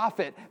 The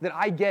profit that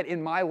I get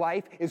in my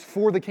life is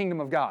for the kingdom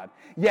of God.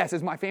 Yes,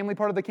 is my family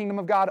part of the kingdom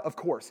of God? Of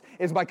course.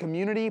 Is my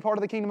community part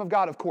of the kingdom of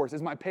God? Of course.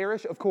 Is my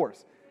parish? Of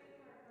course.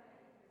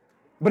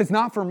 But it's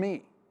not for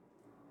me.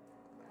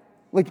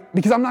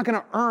 Because I'm not going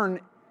to earn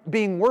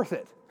being worth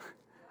it.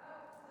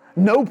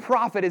 No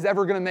profit is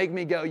ever going to make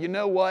me go, you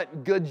know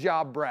what? Good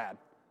job, Brad.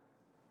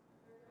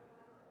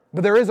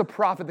 But there is a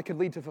profit that could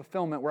lead to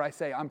fulfillment where I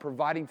say, I'm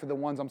providing for the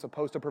ones I'm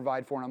supposed to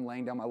provide for and I'm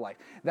laying down my life.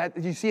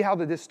 You see how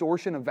the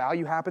distortion of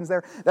value happens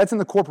there? That's in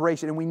the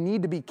corporation, and we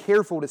need to be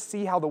careful to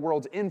see how the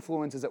world's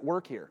influence is at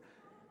work here.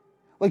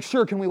 Like,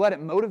 sure, can we let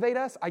it motivate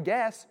us? I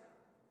guess.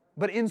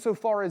 But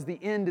insofar as the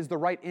end is the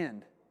right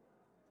end.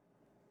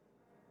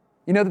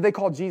 You know that they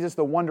call Jesus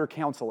the wonder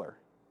counselor.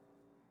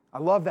 I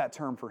love that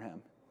term for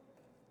him.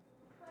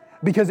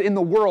 Because in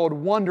the world,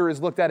 wonder is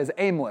looked at as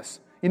aimless.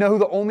 You know who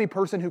the only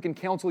person who can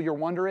counsel your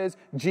wonder is?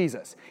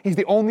 Jesus. He's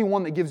the only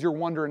one that gives your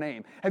wonder an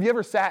aim. Have you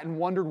ever sat and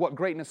wondered what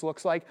greatness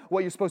looks like, what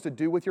you're supposed to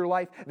do with your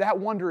life? That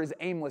wonder is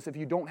aimless if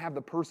you don't have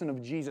the person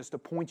of Jesus to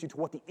point you to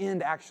what the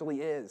end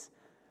actually is.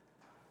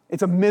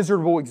 It's a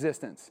miserable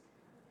existence.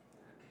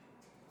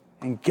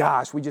 And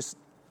gosh,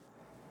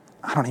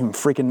 I don't even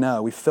freaking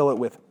know. We fill it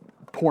with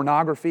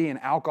pornography and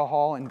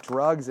alcohol and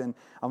drugs, and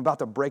I'm about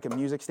to break a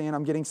music stand.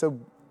 I'm getting so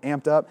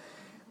amped up.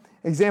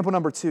 Example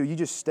number 2, you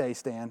just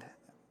stand.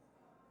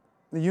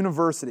 The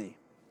university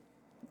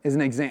is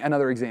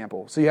another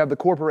example. So you have the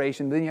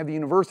corporation, then you have the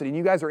university, and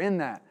you guys are in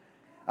that.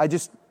 I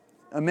just,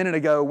 a minute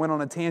ago, went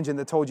on a tangent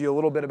that told you a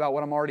little bit about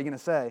what I'm already going to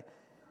say.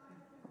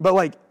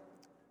 But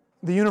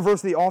the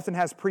university often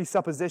has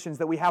presuppositions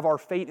that we have our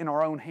fate in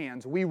our own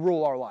hands. We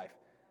rule our life.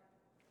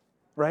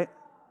 Right?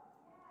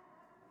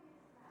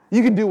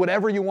 You can do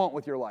whatever you want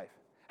with your life.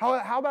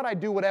 How about I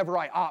do whatever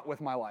I ought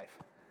with my life?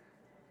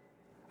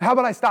 How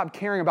about I stop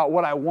caring about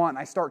what I want and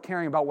I start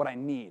caring about what I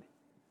need?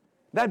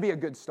 That'd be a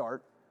good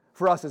start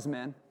for us as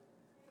men.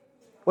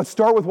 Let's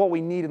start with what we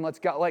need and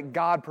let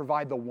God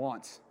provide the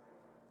wants.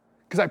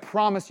 Because I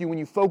promise you, when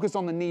you focus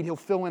on the need, He'll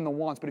fill in the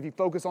wants. But if you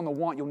focus on the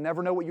want, you'll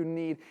never know what you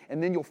need,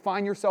 and then you'll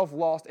find yourself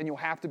lost and you'll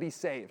have to be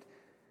saved.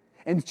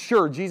 And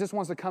sure, Jesus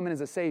wants to come in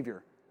as a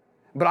Savior,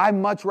 but I'd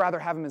much rather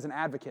have Him as an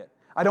advocate.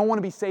 I don't want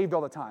to be saved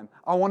all the time.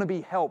 I want to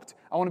be helped.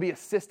 I want to be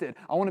assisted.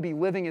 I want to be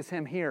living as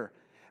Him here.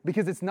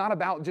 Because it's not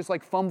about just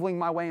fumbling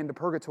my way into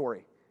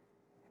purgatory.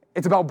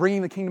 It's about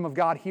bringing the kingdom of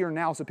God here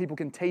now so people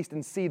can taste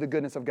and see the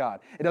goodness of God.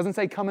 It doesn't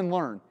say come and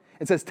learn.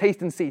 It says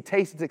taste and see.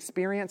 Taste is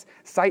experience.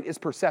 Sight is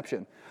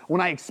perception. When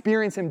I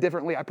experience Him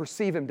differently, I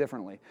perceive Him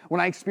differently.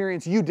 When I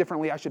experience you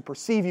differently, I should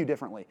perceive you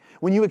differently.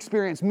 When you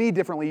experience me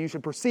differently, you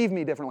should perceive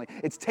me differently.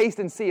 It's taste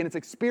and see, and it's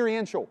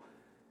experiential.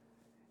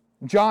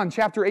 John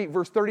chapter 8,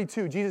 verse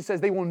 32, Jesus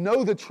says they will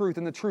know the truth,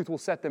 and the truth will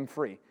set them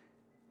free.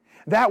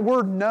 That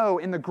word know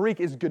in the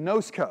Greek is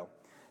gnosko.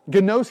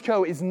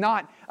 Gnosko is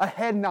not a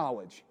head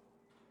knowledge.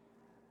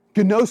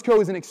 Gnosko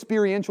is an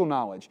experiential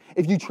knowledge.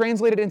 If you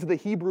translate it into the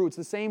Hebrew, it's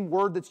the same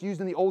word that's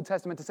used in the Old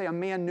Testament to say a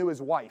man knew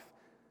his wife.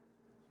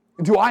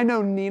 Do I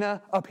know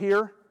Nina up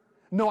here?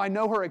 No, I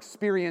know her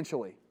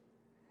experientially.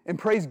 And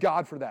praise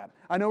God for that.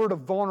 I know her at a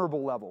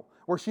vulnerable level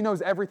where she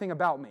knows everything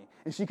about me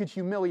and she could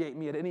humiliate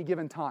me at any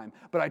given time,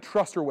 but I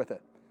trust her with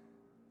it.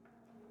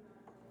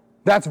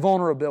 That's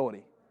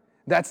vulnerability.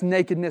 That's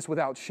nakedness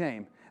without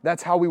shame.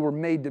 That's how we were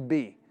made to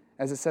be,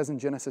 as it says in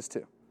Genesis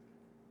 2.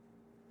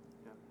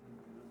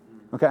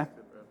 Okay?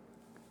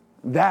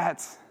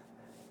 Guys,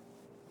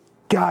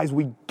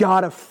 we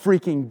gotta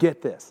freaking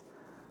get this.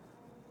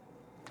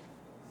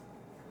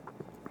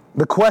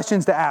 The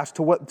questions to ask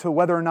to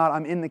whether or not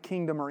I'm in the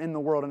kingdom or in the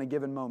world in a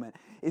given moment.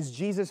 Is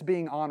Jesus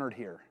being honored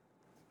here?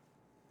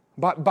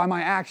 By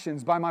my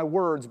actions, by my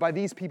words, by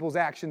these people's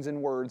actions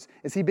and words,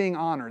 is He being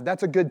honored?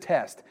 That's a good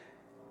test.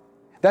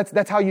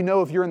 That's how you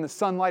know if you're in the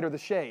sunlight or the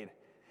shade.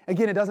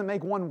 Again, it doesn't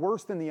make one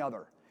worse than the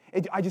other.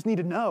 I just need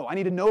to know. I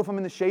need to know if I'm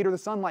in the shade or the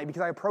sunlight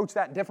because I approach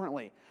that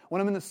differently. When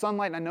I'm in the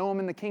sunlight and I know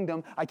I'm in the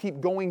kingdom, I keep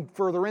going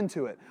further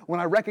into it. When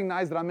I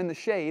recognize that I'm in the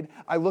shade,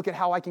 I look at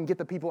how I can get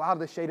the people out of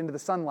the shade into the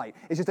sunlight.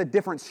 It's just a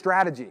different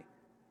strategy.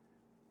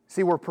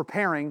 See, we're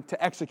preparing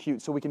to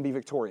execute so we can be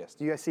victorious.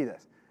 Do you guys see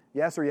this?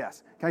 Yes or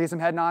yes? Can I get some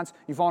head nods?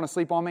 You falling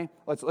asleep on me?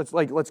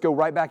 Let's go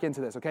right back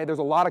into this, okay? There's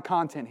a lot of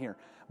content here,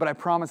 but I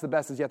promise the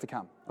best is yet to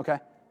come, okay?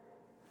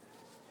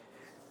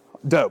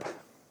 Dope.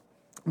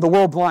 The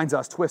world blinds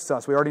us, twists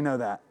us. We already know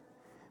that.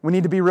 We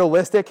need to be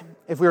realistic.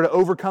 If we are to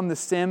overcome the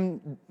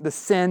sin,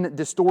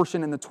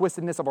 distortion, and the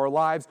twistedness of our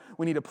lives,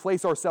 we need to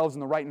place ourselves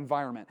in the right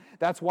environment.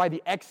 That's why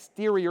the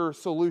exterior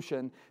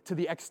solution to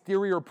the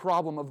exterior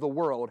problem of the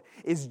world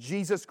is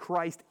Jesus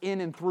Christ in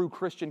and through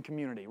Christian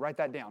community. Write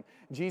that down.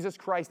 Jesus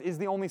Christ is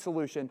the only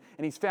solution,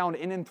 and He's found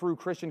in and through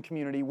Christian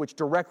community, which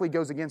directly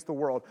goes against the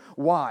world.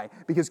 Why?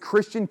 Because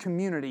Christian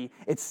community,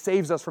 it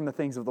saves us from the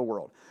things of the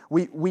world.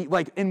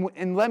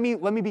 And let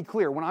me be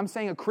clear. When I'm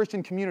saying a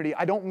Christian community,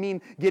 I don't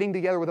mean getting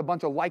together with a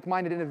bunch of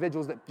like-minded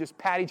individuals that just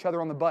pat each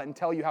other on the butt and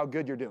tell you how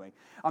good you're doing.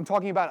 I'm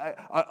talking about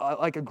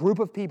a group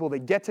of people that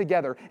get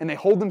together and they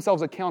hold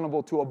themselves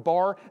accountable to a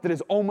bar that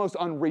is almost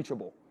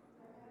unreachable.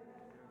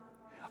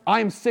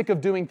 I am sick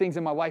of doing things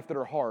in my life that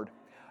are hard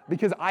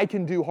because I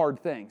can do hard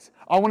things.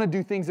 I want to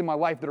do things in my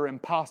life that are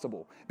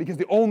impossible because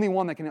the only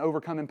one that can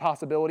overcome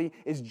impossibility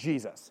is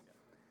Jesus.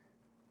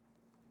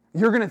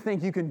 You're going to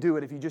think you can do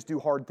it if you just do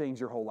hard things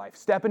your whole life.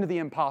 Step into the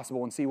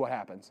impossible and see what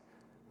happens.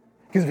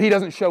 Because if He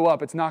doesn't show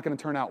up, it's not going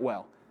to turn out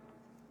well.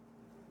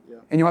 Yeah.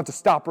 And you'll have to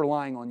stop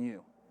relying on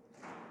you.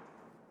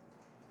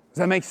 Does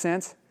that make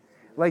sense?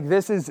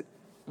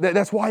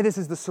 That's why this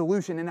is the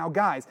solution. And now,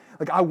 guys,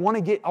 I want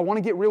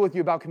to get real with you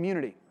about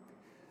community.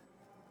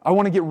 I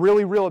want to get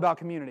really real about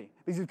community.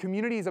 Because if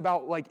community is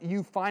about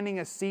you finding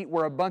a seat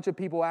where a bunch of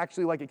people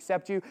actually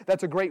accept you,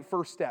 that's a great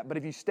first step. But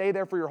if you stay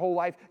there for your whole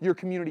life, your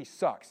community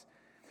sucks.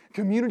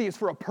 Community is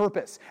for a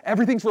purpose.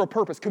 Everything's for a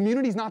purpose.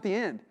 Community's not the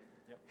end.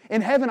 Yep.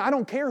 In heaven, I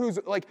don't care who's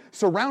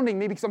surrounding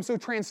me because I'm so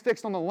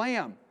transfixed on the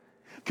Lamb.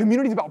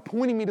 Community's about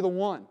pointing me to the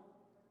one.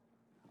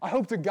 I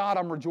hope to God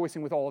I'm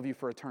rejoicing with all of you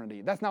for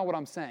eternity. That's not what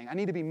I'm saying. I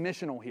need to be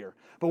missional here.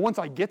 But once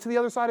I get to the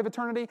other side of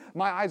eternity,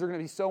 my eyes are going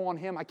to be so on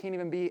Him, I can't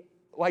even be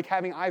like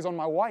having eyes on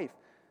my wife.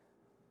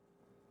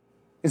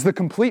 It's the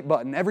complete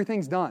button.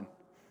 Everything's done.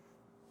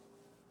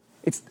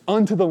 It's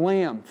unto the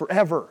Lamb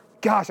forever.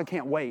 Gosh, I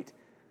can't wait.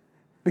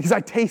 Because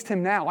I taste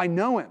Him now. I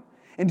know Him.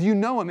 And do you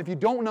know Him? If you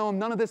don't know Him,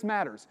 none of this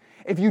matters.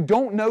 If you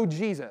don't know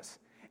Jesus,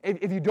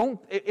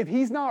 if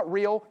He's not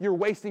real, you're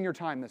wasting your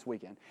time this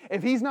weekend.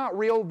 If He's not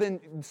real, then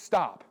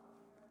stop.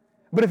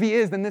 But if He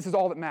is, then this is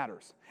all that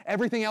matters.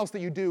 Everything else that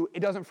you do, it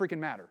doesn't freaking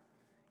matter.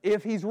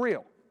 If He's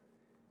real.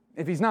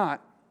 If He's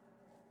not,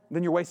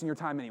 then you're wasting your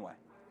time anyway.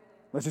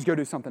 Let's just go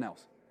do something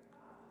else.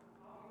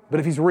 But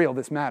if He's real,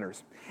 this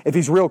matters. If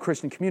He's real,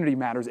 Christian community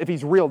matters. If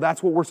He's real,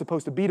 that's what we're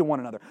supposed to be to one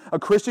another. A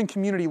Christian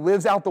community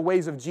lives out the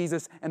ways of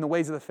Jesus and the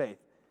ways of the faith.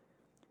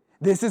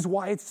 This is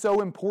why it's so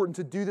important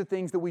to do the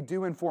things that we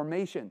do in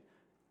formation.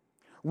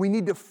 We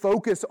need to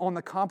focus on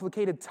the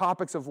complicated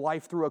topics of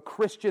life through a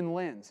Christian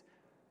lens.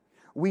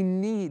 We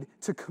need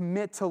to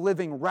commit to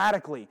living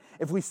radically.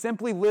 If we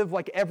simply live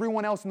like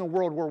everyone else in the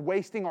world, we're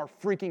wasting our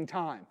freaking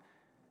time.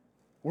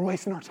 We're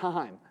wasting our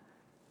time.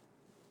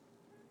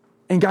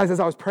 And guys, as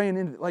I was praying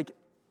into,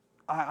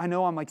 I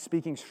know I'm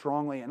speaking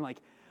strongly and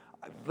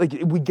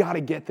we got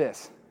to get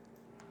this.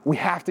 We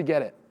have to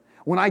get it.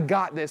 When I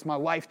got this, my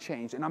life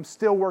changed, and I'm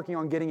still working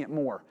on getting it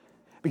more.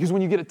 Because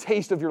when you get a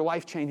taste of your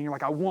life changing, you're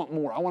like, I want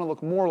more. I want to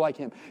look more like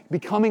Him.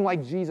 Becoming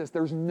like Jesus,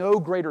 there's no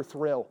greater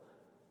thrill.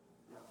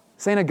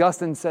 St.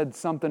 Augustine said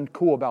something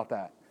cool about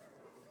that.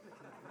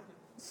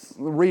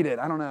 Read it.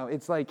 I don't know.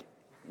 It's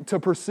to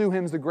pursue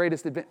Him is the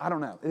greatest adventure. I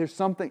don't know. There's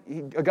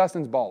something.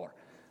 Augustine's baller.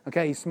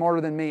 Okay, he's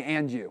smarter than me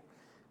and you.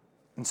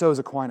 And so is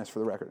Aquinas, for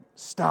the record.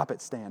 Stop it,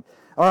 Stan.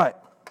 All right.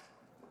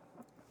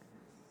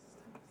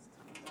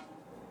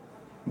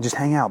 Just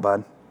hang out,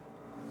 bud.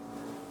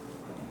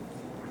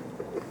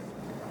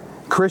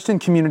 Christian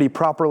community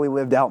properly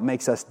lived out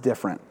makes us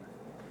different.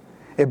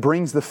 It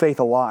brings the faith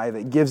alive.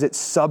 It gives it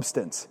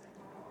substance.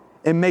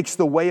 It makes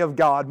the way of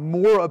God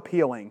more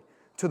appealing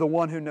to the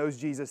one who knows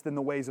Jesus than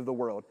the ways of the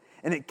world.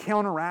 And it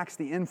counteracts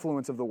the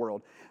influence of the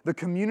world. The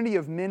community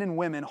of men and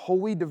women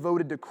wholly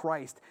devoted to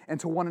Christ and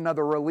to one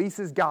another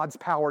releases God's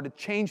power to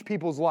change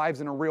people's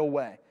lives in a real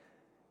way.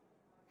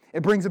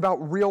 It brings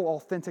about real,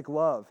 authentic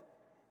love.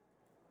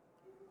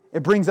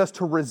 It brings us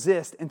to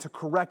resist and to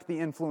correct the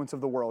influence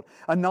of the world.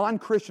 A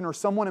non-Christian or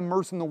someone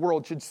immersed in the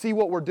world should see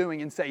what we're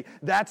doing and say,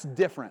 that's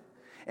different.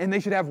 And they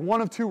should have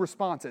one of two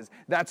responses.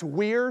 That's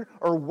weird,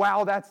 or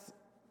wow, that's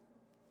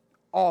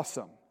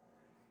awesome.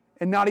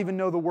 And not even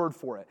know the word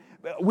for it.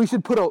 We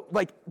should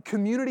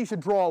community should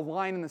draw a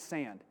line in the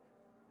sand.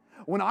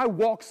 When I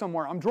walk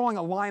somewhere, I'm drawing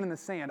a line in the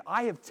sand.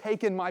 I have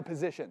taken my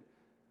position.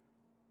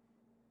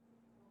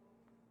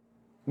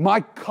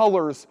 My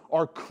colors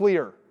are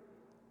clear.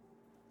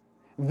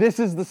 This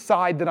is the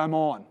side that I'm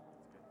on.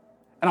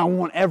 And I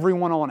want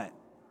everyone on it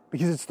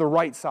because it's the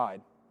right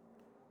side.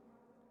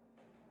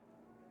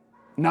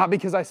 Not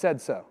because I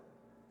said so,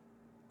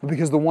 but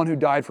because the one who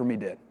died for me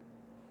did.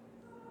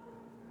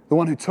 The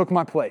one who took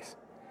my place,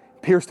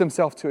 pierced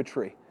himself to a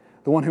tree,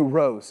 the one who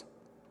rose,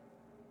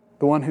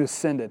 the one who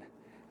ascended,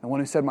 the one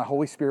who said, my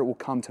Holy Spirit will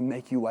come to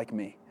make you like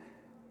me.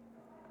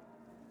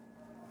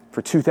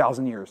 For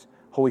 2,000 years,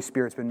 Holy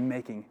Spirit's been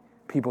making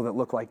people that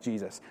look like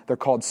Jesus. They're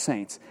called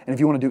saints. And if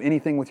you want to do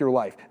anything with your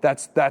life,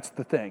 that's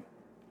the thing.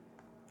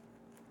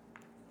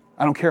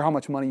 I don't care how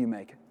much money you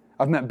make.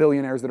 I've met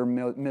billionaires that are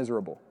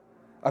miserable.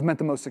 I've met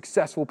the most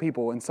successful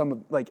people, and some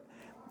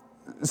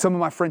of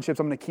my friendships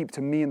I'm going to keep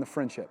to me and the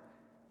friendship.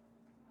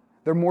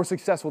 They're more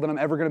successful than I'm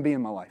ever going to be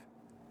in my life.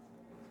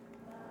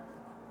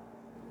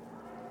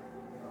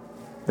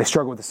 They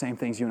struggle with the same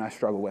things you and I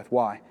struggle with.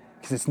 Why?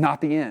 Because it's not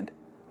the end.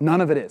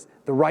 None of it is.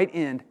 The right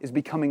end is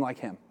becoming like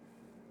Him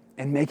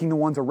and making the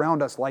ones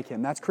around us like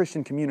Him. That's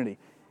Christian community.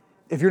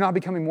 If you're not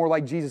becoming more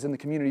like Jesus in the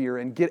community you're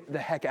in, get the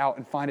heck out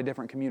and find a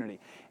different community.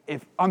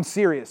 I'm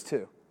serious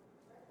too.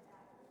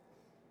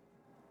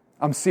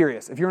 I'm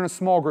serious. If you're in a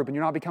small group and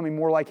you're not becoming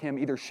more like Him,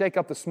 either shake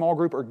up the small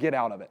group or get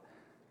out of it.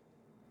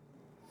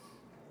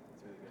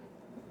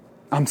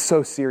 I'm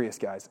so serious,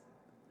 guys.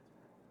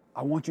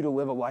 I want you to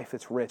live a life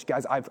that's rich.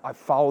 Guys, I've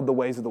followed the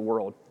ways of the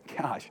world.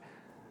 Gosh,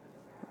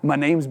 my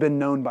name's been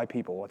known by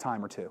people a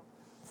time or two.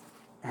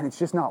 And it's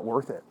just not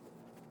worth it.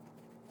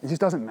 It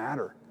just doesn't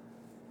matter.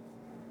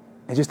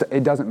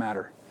 It doesn't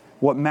matter.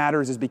 What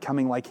matters is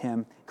becoming like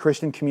Him.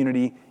 Christian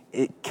community,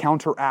 it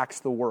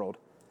counteracts the world.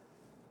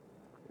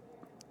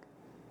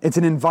 It's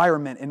an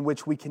environment in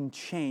which we can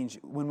change,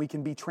 when we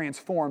can be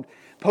transformed.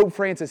 Pope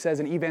Francis says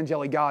in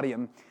Evangelii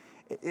Gaudium,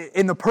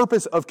 in the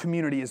purpose of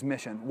community is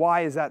mission.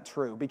 Why is that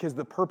true? Because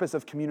the purpose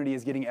of community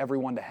is getting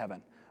everyone to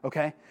heaven,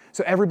 okay?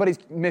 So everybody's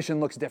mission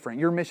looks different.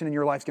 Your mission in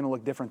your life is going to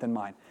look different than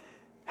mine.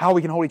 How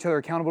we can hold each other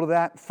accountable to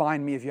that,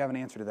 find me if you have an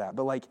answer to that.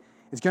 But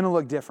it's going to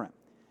look different.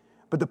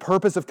 But the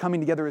purpose of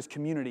coming together as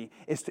community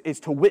is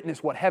to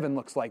witness what heaven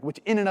looks like, which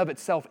in and of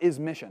itself is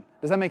mission.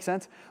 Does that make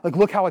sense?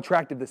 Look how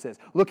attractive this is.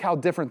 Look how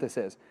different this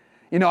is.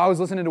 You know, I was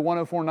listening to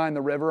 104.9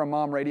 The River, a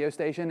mom radio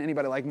station.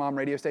 Anybody like mom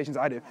radio stations?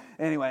 I do.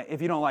 Anyway,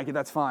 if you don't like it,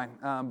 that's fine,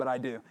 but I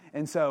do.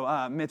 And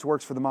so Mitch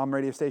works for the mom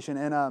radio station.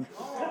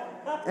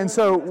 And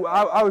so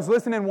I was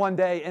listening one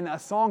day, and a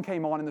song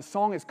came on, and the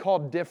song is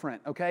called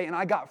Different, okay? And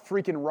I got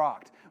freaking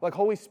rocked.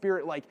 Holy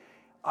Spirit,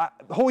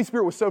 the Holy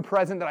Spirit was so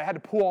present that I had to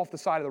pull off the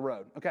side of the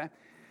road, okay?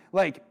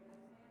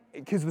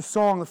 Because the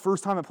song, the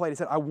first time I played, it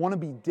said, I want to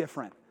be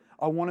different.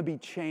 I want to be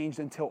changed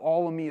until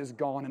all of me is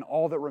gone and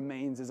all that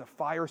remains is a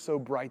fire so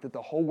bright that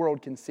the whole world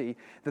can see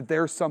that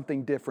there's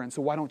something different.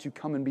 So why don't you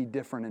come and be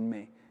different in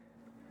me?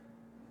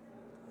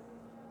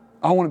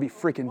 I want to be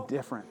freaking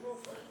different.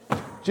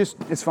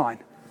 It's fine.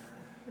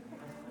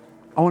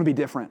 I want to be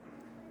different.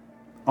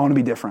 I want to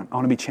be different. I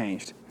want to be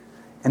changed.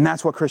 And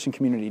that's what Christian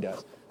community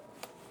does.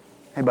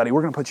 Hey, buddy,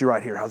 we're going to put you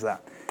right here. How's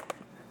that?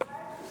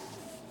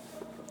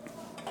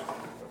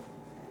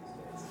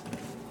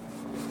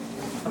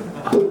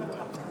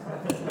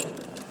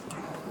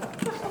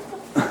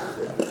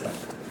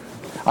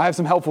 I have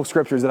some helpful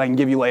scriptures that I can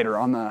give you later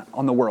on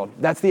the world.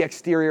 That's the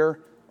exterior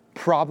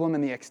problem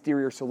and the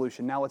exterior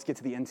solution. Now let's get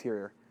to the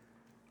interior.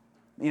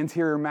 The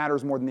interior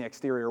matters more than the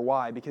exterior.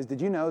 Why? Because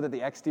did you know that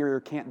the exterior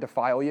can't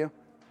defile you?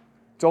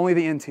 It's only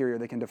the interior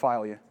that can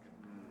defile you.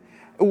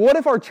 What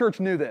if our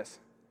church knew this?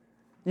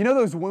 You know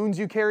those wounds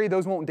you carry,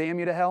 those won't damn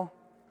you to hell?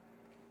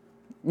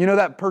 You know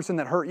that person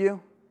that hurt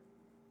you?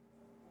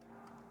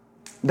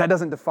 That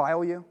doesn't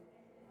defile you?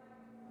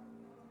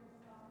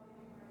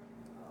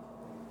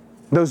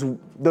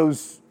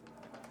 Those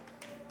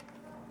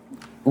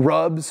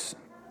rubs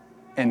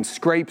and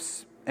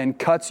scrapes and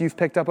cuts you've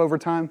picked up over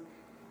time,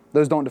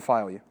 those don't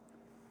defile you.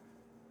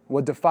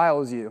 What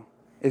defiles you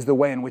is the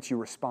way in which you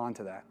respond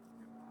to that.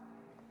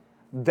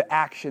 The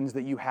actions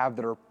that you have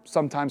that are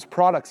sometimes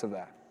products of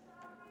that,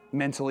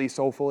 mentally,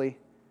 soulfully.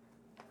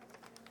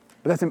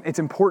 But it's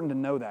important to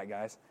know that,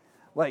 guys.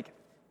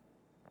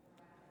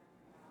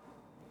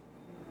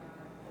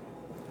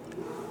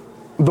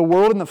 The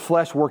world and the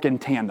flesh work in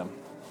tandem.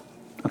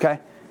 Okay?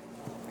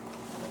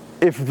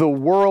 If the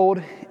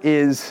world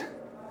is,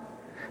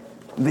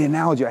 the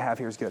analogy I have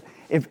here is good.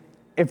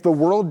 If the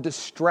world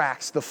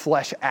distracts, the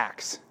flesh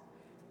acts.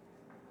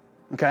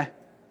 Okay?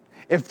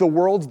 If the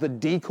world's the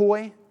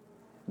decoy,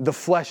 the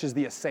flesh is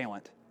the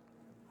assailant.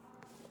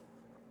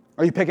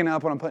 Are you picking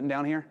up what I'm putting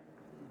down here?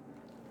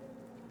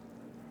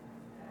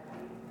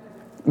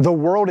 The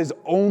world is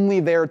only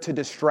there to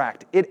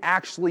distract. It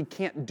actually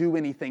can't do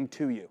anything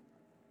to you.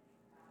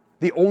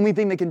 The only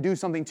thing that can do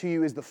something to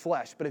you is the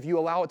flesh. But if you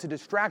allow it to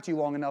distract you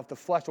long enough, the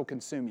flesh will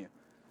consume you.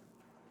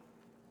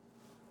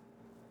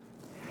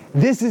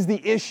 This is the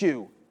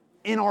issue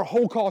in our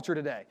whole culture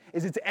today,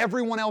 is it's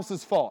everyone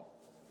else's fault.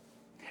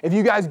 If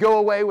you guys go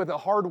away with a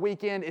hard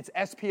weekend, it's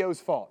SPO's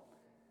fault.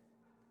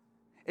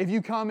 If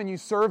you come and you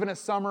serve in a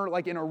summer,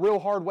 in a real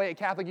hard way at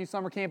Catholic Youth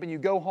Summer Camp, and you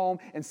go home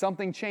and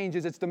something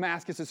changes, it's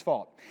Damascus's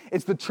fault.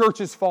 It's the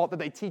church's fault that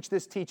they teach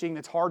this teaching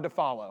that's hard to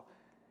follow.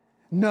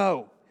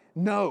 No.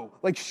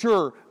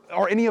 Sure,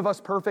 Are any of us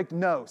perfect?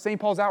 No. St.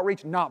 Paul's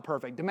outreach, not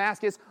perfect.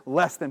 Damascus,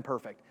 less than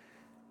perfect.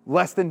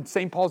 Less than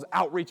St. Paul's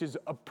outreach's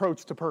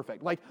approach to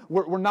perfect. Like,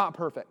 we're not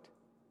perfect.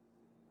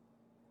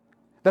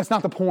 That's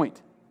not the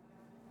point.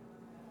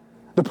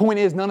 The point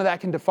is, none of that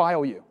can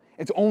defile you.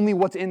 It's only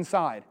what's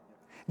inside.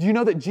 Do you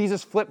know that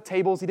Jesus flipped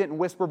tables? He didn't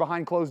whisper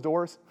behind closed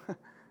doors.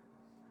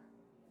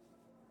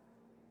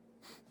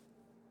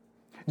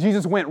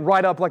 Jesus went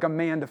right up like a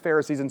man to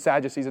Pharisees and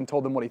Sadducees and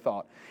told them what he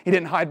thought. He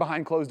didn't hide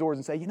behind closed doors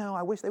and say,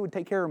 I wish they would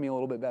take care of me a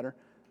little bit better.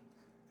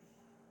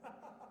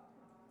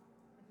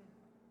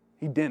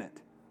 He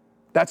didn't.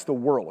 That's the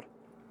world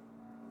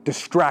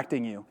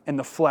distracting you and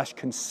the flesh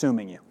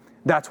consuming you.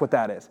 That's what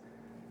that is.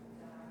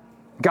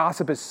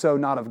 Gossip is so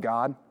not of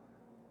God.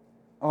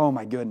 Oh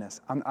my goodness.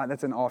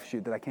 That's an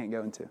offshoot that I can't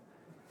go into.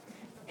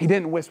 He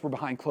didn't whisper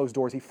behind closed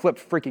doors. He flipped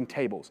freaking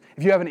tables.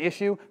 If you have an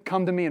issue,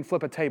 come to me and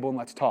flip a table and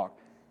let's talk.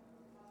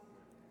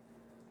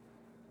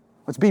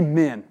 Let's be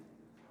men.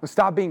 Let's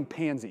stop being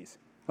pansies,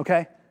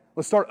 okay?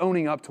 Let's start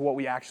owning up to what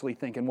we actually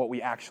think and what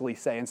we actually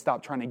say and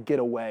stop trying to get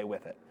away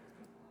with it.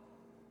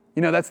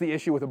 That's the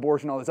issue with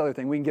abortion and all this other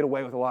thing. We can get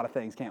away with a lot of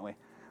things, can't we?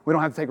 We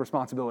don't have to take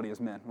responsibility as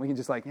men. We can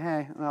just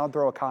hey, I'll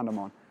throw a condom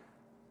on.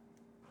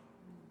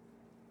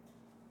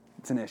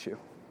 It's an issue.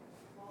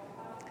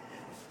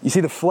 You see,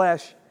 the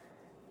flesh,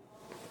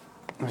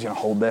 I'm just going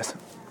to hold this.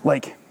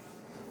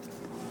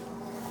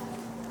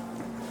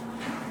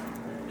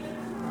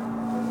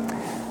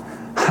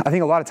 I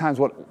think a lot of times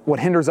what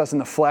hinders us in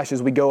the flesh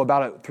is we go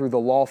about it through the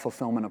law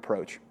fulfillment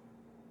approach.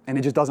 And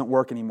it just doesn't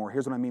work anymore.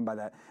 Here's what I mean by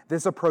that.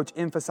 This approach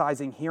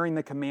emphasizing hearing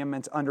the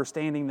commandments,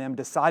 understanding them,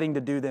 deciding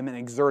to do them, and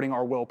exerting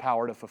our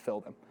willpower to fulfill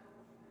them.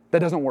 That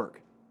doesn't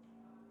work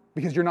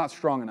because you're not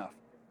strong enough.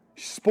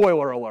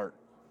 Spoiler alert.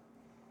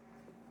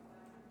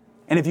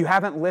 And if you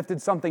haven't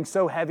lifted something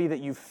so heavy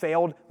that you've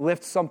failed,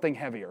 lift something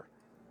heavier.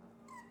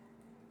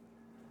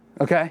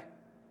 Okay?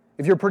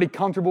 If you're pretty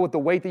comfortable with the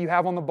weight that you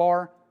have on the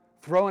bar,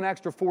 throw an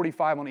extra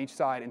 45 on each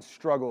side and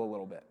struggle a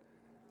little bit.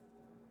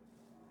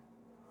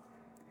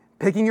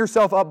 Picking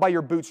yourself up by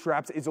your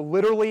bootstraps is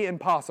literally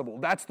impossible.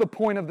 That's the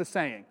point of the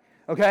saying,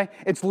 okay?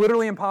 It's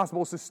literally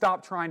impossible, so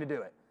stop trying to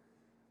do it.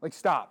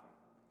 Stop.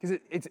 Because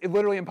it's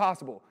literally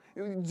impossible.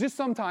 Just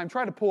sometime,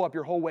 try to pull up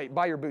your whole weight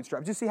by your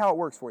bootstraps. Just see how it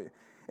works for you.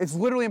 It's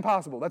literally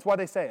impossible. That's why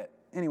they say it.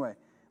 Anyway,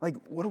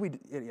 what do we do?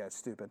 Yeah, it's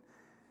stupid.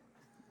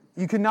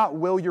 You cannot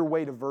will your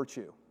way to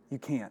virtue. You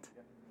can't.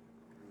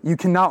 You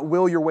cannot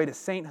will your way to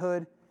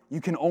sainthood.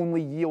 You can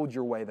only yield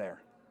your way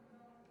there.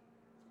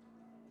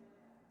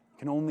 You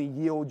can only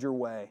yield your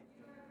way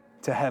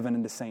to heaven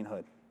and to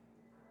sainthood.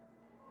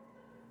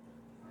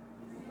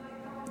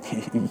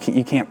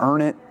 You can't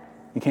earn it.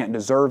 You can't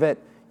deserve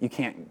it. You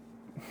can't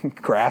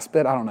grasp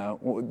it. I don't know.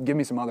 Well, give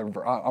me some other.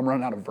 I'm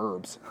running out of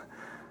verbs.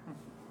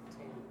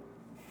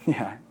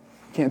 Yeah.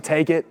 Can't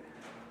take it.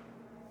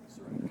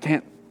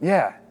 Can't.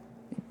 Yeah.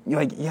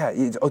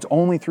 It's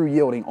only through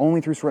yielding,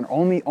 only through surrender,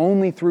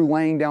 only through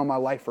laying down my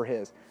life for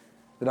His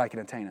that I can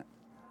attain it.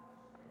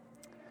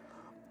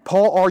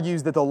 Paul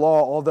argues that the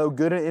law, although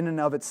good in and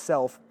of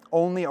itself,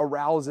 only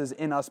arouses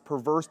in us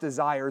perverse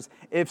desires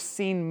if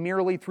seen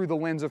merely through the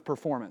lens of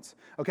performance.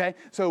 Okay?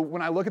 So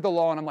when I look at the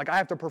law and I'm I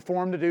have to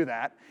perform to do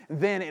that,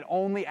 then it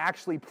only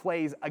actually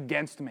plays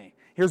against me.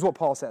 Here's what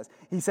Paul says.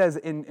 He says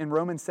in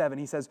Romans 7,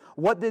 he says,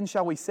 "What then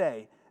shall we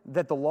say?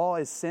 That the law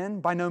is sin?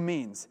 By no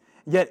means.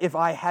 Yet if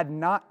it had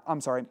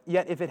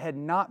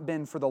not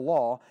been for the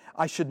law,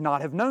 I should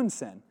not have known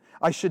sin.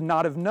 I should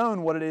not have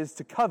known what it is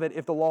to covet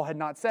if the law had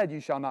not said, you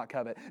shall not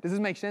covet." Does this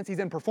make sense? He's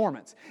in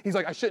performance. He's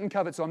I shouldn't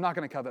covet, so I'm not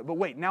going to covet. But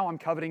wait, now I'm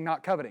coveting,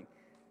 not coveting.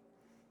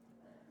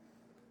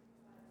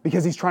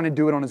 Because he's trying to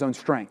do it on his own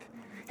strength.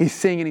 He's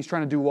seeing and he's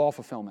trying to do law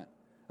fulfillment.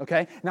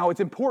 Okay? Now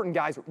it's important,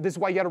 guys. This is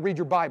why you got to read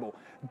your Bible.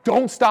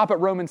 Don't stop at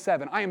Romans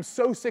 7. I am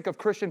so sick of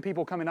Christian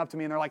people coming up to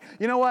me and they're like,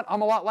 you know what?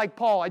 I'm a lot like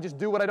Paul. I just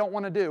do what I don't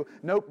want to do.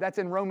 Nope, that's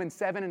in Romans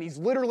 7 and he's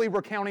literally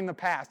recounting the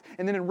past.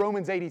 And then in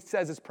Romans 8 he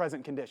says his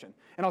present condition.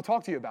 And I'll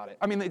talk to you about it.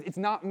 I mean, it's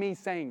not me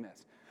saying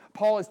this.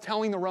 Paul is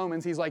telling the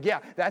Romans, he's like,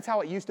 yeah, that's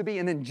how it used to be.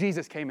 And then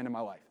Jesus came into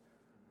my life.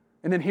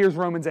 And then here's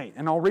Romans 8.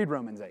 And I'll read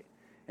Romans 8.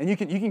 And you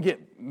can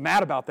get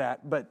mad about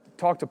that, but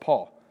talk to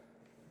Paul.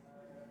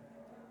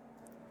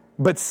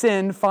 "But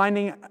sin,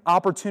 finding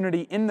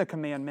opportunity in the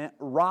commandment,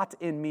 wrought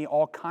in me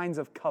all kinds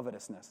of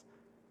covetousness.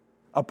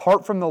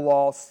 Apart from the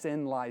law,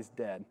 sin lies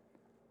dead."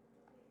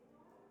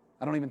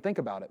 I don't even think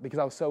about it because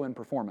I was so in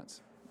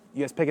performance.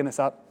 You guys picking this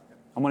up?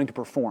 I'm wanting to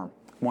perform.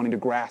 I'm wanting to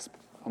grasp.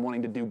 I'm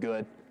wanting to do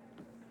good.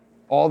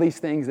 All these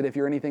things that if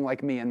you're anything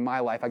like me in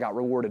my life, I got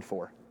rewarded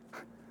for.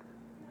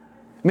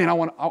 Man, I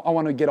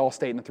want to get all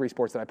state in the 3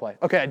 sports that I play.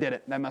 Okay, I did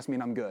it. That must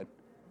mean I'm good.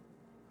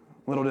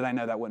 Little did I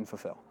know that wouldn't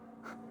fulfill.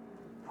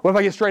 What if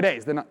I get straight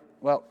A's? Then,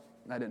 that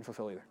didn't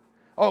fulfill either.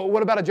 Oh,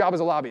 what about a job as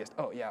a lobbyist?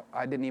 Oh, yeah,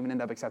 I didn't even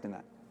end up accepting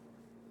that.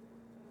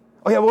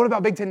 Oh, yeah, what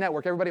about Big Ten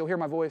Network? Everybody will hear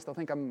my voice. They'll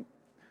think I'm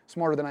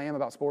smarter than I am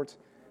about sports.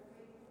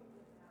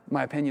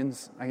 My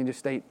opinions, I can just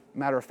state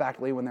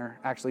matter-of-factly when they're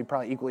actually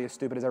probably equally as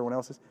stupid as everyone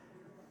else's.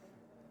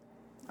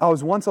 I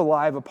was once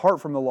alive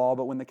apart from the law,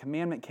 but when the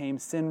commandment came,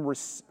 sin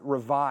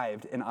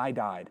revived and I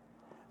died.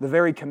 The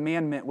very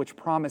commandment which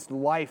promised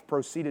life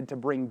proceeded to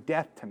bring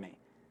death to me.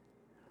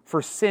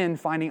 For sin,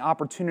 finding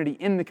opportunity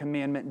in the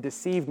commandment,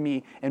 deceived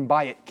me and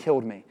by it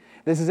killed me.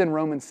 This is in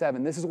Romans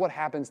 7. This is what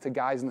happens to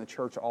guys in the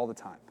church all the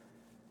time.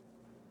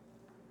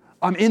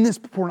 I'm in this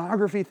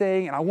pornography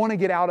thing and I want to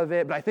get out of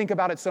it, but I think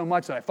about it so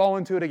much that I fall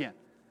into it again.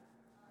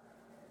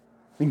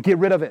 And get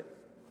rid of it.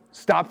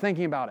 Stop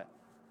thinking about it.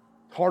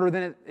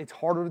 It's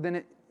harder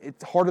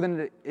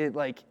than it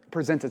like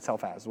presents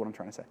itself as, is what I'm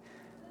trying to say.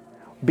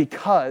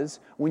 Because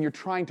when you're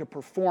trying to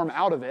perform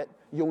out of it,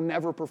 you'll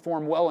never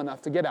perform well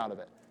enough to get out of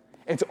it.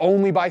 It's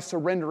only by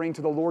surrendering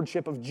to the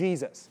lordship of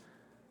Jesus.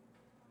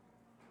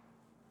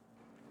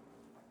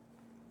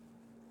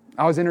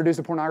 I was introduced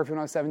to pornography when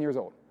I was 7 years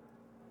old.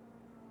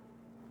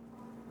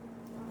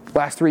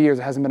 Last 3 years,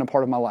 it hasn't been a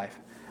part of my life.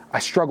 I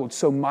struggled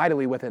so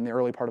mightily with it in the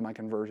early part of my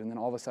conversion. Then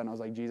all of a sudden, I was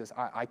like, Jesus,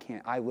 I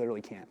can't. I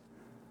literally can't.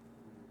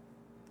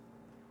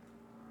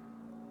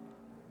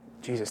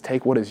 Jesus,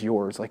 take what is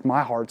yours. Like,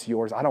 my heart's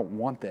yours. I don't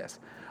want this.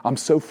 I'm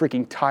so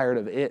freaking tired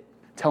of it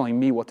telling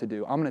me what to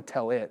do. I'm going to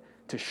tell it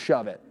to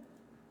shove it.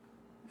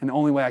 And the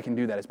only way I can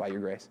do that is by your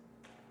grace.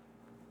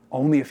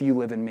 Only if you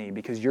live in me,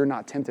 because you're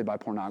not tempted by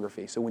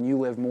pornography. So when you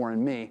live more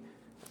in me,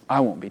 I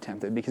won't be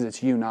tempted, because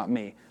it's you, not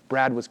me.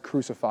 Brad was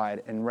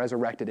crucified and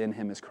resurrected in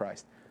him as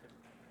Christ.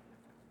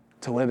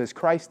 To live is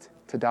Christ,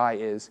 to die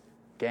is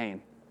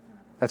gain.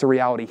 That's a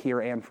reality here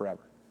and forever.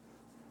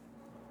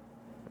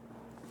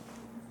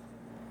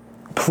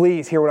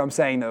 Please hear what I'm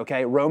saying, though,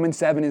 okay? Romans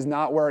 7 is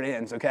not where it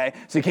ends, okay?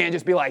 So you can't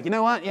just be like, you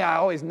know what? Yeah, I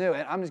always knew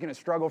it. I'm just going to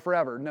struggle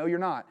forever. No, you're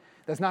not.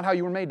 That's not how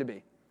you were made to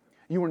be.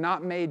 You were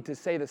not made to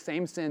say the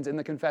same sins in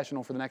the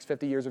confessional for the next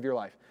 50 years of your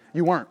life.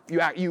 You weren't.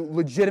 You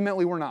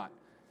legitimately were not.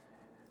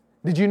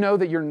 Did you know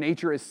that your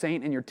nature is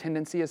saint and your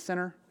tendency is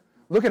sinner?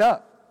 Look it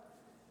up.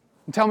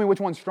 And tell me which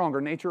one's stronger,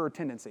 nature or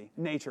tendency?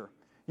 Nature.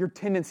 Your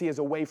tendency is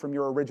away from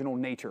your original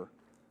nature,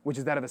 which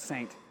is that of a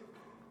saint.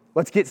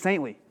 Let's get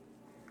saintly,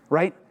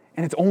 right?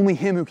 And it's only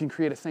Him who can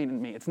create a saint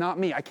in me. It's not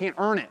me. I can't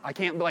earn it. I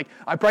can't be like,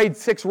 I prayed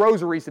 6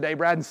 rosaries today,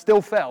 Brad, and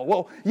still fell.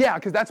 Well, yeah,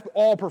 because that's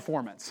all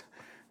performance.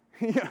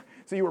 Yeah.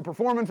 So you were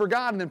performing for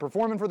God and then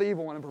performing for the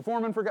evil one and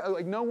performing for God.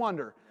 Like, no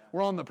wonder.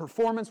 We're on the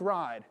performance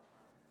ride.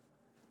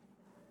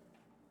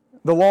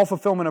 The law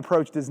fulfillment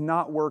approach does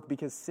not work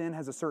because sin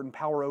has a certain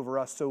power over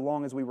us so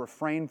long as we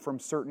refrain from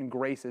certain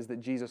graces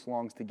that Jesus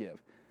longs to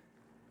give.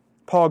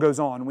 Paul goes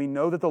on, we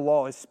know that the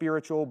law is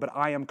spiritual, but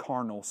I am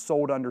carnal,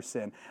 sold under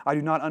sin. I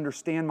do not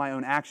understand my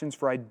own actions,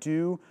 for I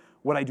do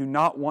what I do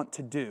not want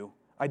to do.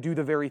 I do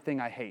the very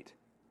thing I hate.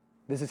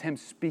 This is him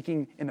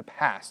speaking in the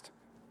past,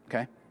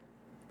 okay?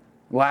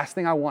 Last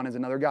thing I want is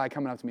another guy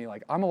coming up to me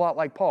like, I'm a lot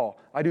like Paul.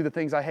 I do the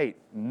things I hate.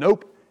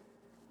 Nope.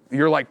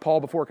 You're like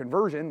Paul before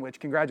conversion, which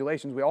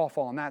congratulations, we all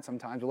fall on that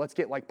sometimes, but let's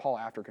get like Paul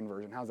after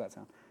conversion. How's that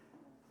sound?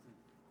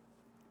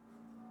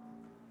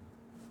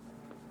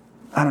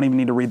 I don't even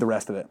need to read the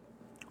rest of it.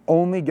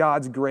 Only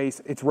God's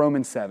grace, it's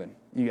Romans 7.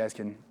 You guys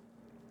can.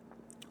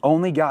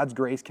 Only God's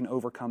grace can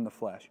overcome the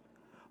flesh.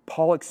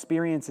 Paul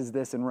experiences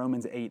this in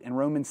Romans 8. In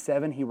Romans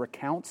 7, he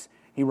recounts,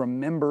 he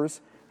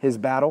remembers his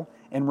battle.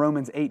 In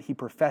Romans 8, he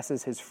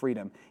professes his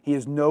freedom. He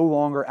is no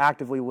longer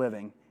actively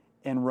living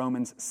in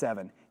Romans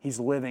 7. He's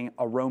living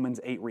a Romans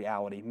 8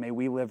 reality. May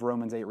we live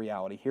Romans 8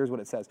 reality. Here's what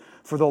it says.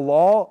 For the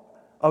law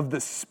of the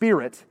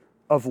Spirit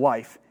of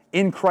life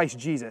in Christ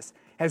Jesus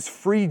has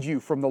freed you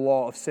from the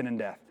law of sin and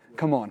death.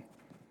 Come on.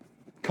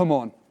 Come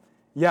on.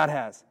 Yeah, it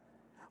has.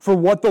 For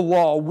what the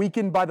law,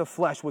 weakened by the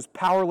flesh, was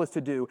powerless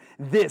to do,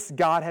 this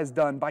God has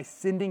done by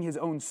sending His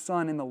own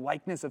Son in the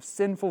likeness of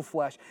sinful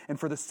flesh, and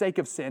for the sake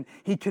of sin,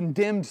 He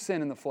condemned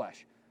sin in the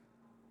flesh,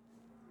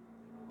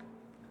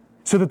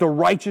 so that the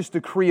righteous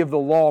decree of the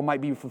law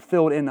might be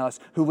fulfilled in us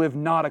who live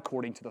not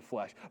according to the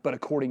flesh, but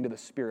according to the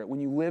Spirit.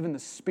 When you live in the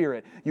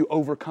Spirit, you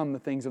overcome the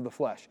things of the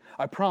flesh.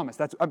 I promise.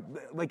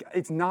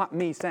 It's not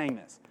me saying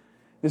this.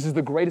 This is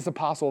the greatest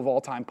apostle of all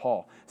time,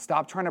 Paul.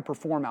 Stop trying to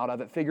perform out of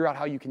it. Figure out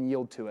how you can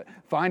yield to it.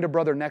 Find a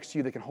brother next to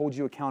you that can hold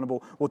you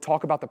accountable. We'll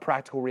talk about the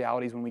practical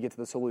realities when we get to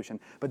the solution.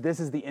 But this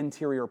is the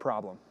interior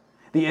problem.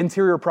 The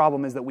interior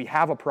problem is that we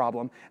have a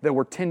problem, that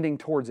we're tending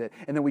towards it,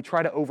 and then we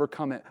try to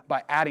overcome it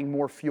by adding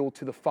more fuel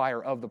to the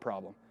fire of the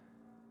problem.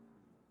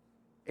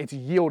 It's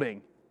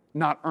yielding,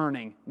 not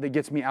earning, that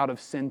gets me out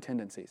of sin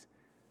tendencies.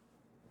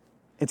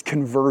 It's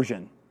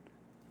conversion.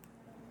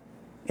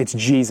 It's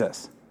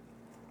Jesus.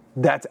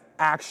 That's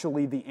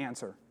actually the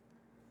answer.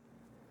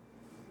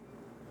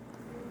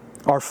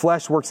 Our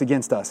flesh works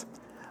against us.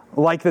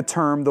 Like the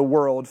term, the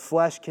world,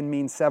 flesh can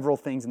mean several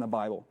things in the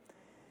Bible.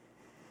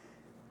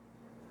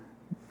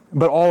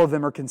 But all of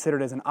them are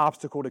considered as an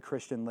obstacle to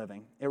Christian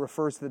living. It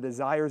refers to the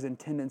desires and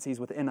tendencies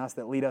within us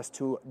that lead us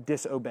to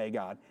disobey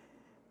God.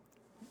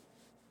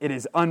 It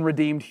is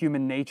unredeemed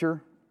human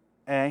nature,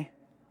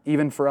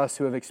 even for us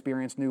who have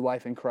experienced new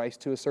life in Christ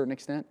to a certain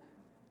extent.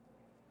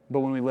 But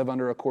when we live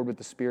under accord with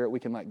the Spirit, we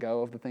can let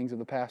go of the things of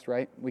the past,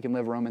 right? We can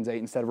live Romans 8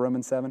 instead of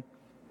Romans 7.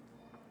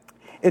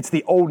 It's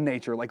the old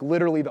nature, like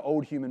literally the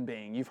old human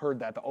being. You've heard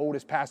that. The old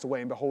has passed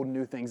away and behold,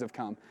 new things have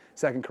come.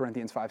 2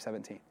 Corinthians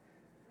 5:17.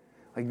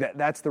 Like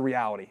that's the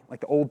reality.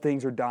 Like the old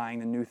things are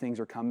dying, and new things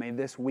are come. May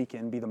this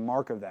weekend be the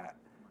mark of that,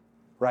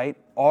 right?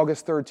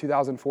 August 3rd,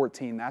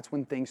 2014, that's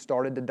when things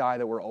started to die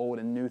that were old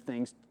and new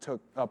things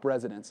took up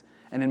residence.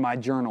 And in my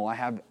journal, I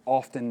have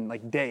often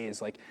like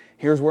days, like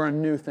here's where a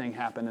new thing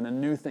happened and a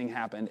new thing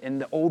happened, and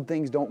the old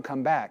things don't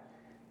come back.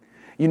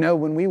 You know,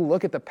 when we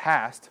look at the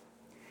past,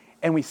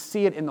 and we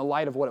see it in the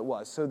light of what it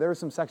was. So there was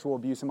some sexual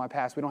abuse in my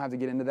past. We don't have to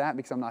get into that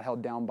because I'm not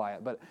held down by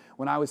it. But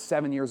when I was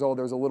 7 years old,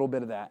 there was a little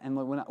bit of that. And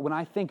when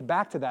I think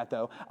back to that,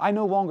 though, I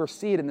no longer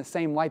see it in the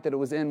same light that it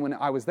was in when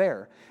I was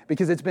there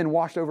because it's been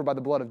washed over by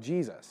the blood of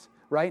Jesus,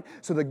 right?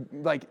 So the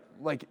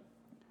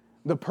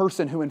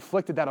person who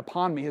inflicted that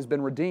upon me has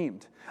been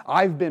redeemed.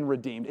 I've been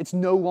redeemed. It's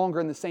no longer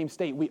in the same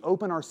state. We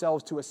open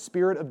ourselves to a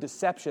spirit of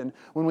deception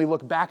when we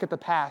look back at the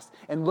past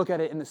and look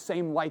at it in the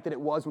same light that it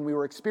was when we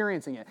were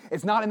experiencing it.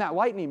 It's not in that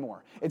light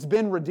anymore. It's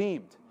been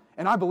redeemed.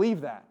 And I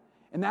believe that.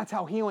 And that's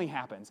how healing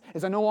happens,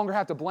 is I no longer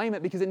have to blame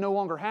it because it no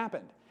longer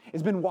happened.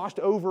 It's been washed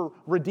over,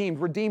 redeemed.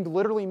 Redeemed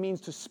literally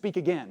means to speak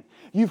again.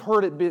 You've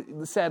heard it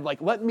said,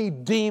 like, let me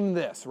deem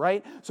this,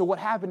 right? So what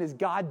happened is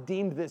God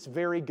deemed this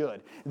very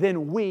good.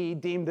 Then we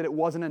deemed that it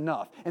wasn't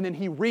enough. And then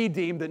he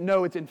redeemed that,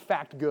 no, it's in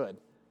fact good.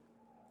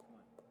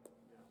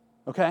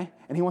 Okay?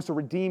 And he wants to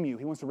redeem you.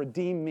 He wants to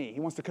redeem me. He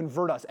wants to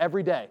convert us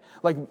every day.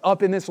 Like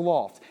up in this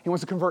loft. He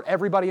wants to convert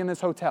everybody in this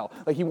hotel.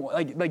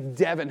 Like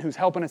Devin, who's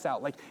helping us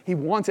out. Like he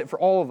wants it for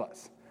all of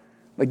us.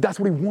 Like that's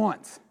what he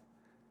wants.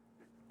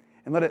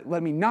 And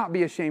let me not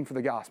be ashamed for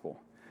the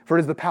gospel. For it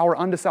is the power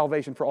unto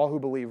salvation for all who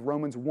believe.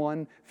 Romans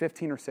 1,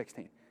 15 or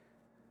 16.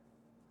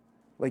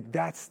 Like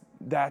that's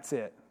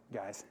it,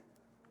 guys.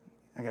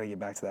 I got to get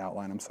back to the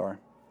outline. I'm sorry.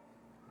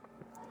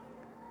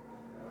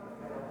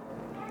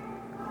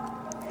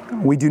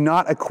 We do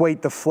not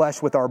equate the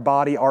flesh with our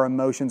body, our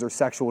emotions, or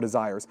sexual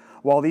desires.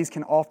 While these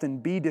can often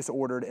be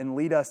disordered and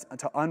lead us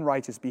to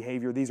unrighteous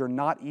behavior, these are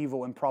not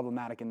evil and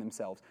problematic in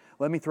themselves.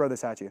 Let me throw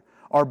this at you.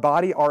 Our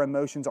body, our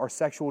emotions, our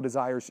sexual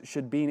desires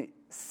should be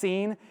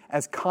seen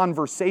as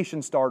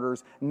conversation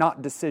starters,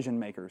 not decision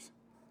makers.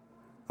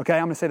 Okay,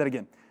 I'm going to say that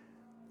again.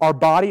 Our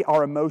body,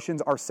 our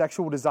emotions, our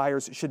sexual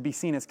desires should be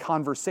seen as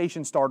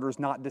conversation starters,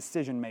 not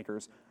decision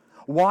makers.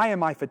 Why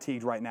am I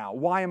fatigued right now?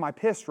 Why am I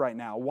pissed right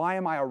now? Why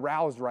am I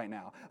aroused right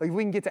now? Like, if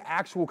we can get to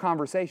actual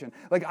conversation.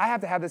 Like, I have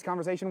to have this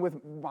conversation with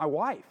my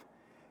wife.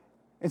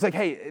 It's like,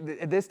 hey,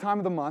 at this time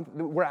of the month,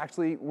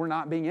 we're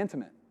not being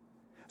intimate.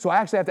 So I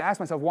actually have to ask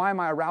myself, why am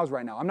I aroused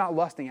right now? I'm not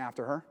lusting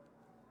after her.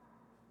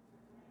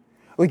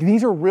 Like,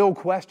 these are real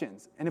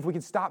questions. And if we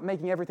can stop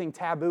making everything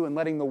taboo and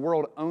letting the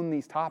world own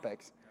these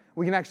topics,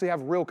 we can actually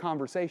have real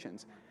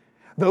conversations.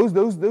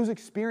 Those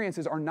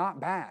experiences are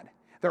not bad.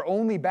 They're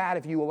only bad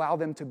if you allow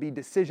them to be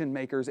decision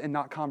makers and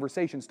not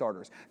conversation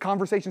starters.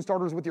 Conversation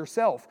starters with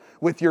yourself,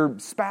 with your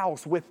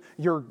spouse, with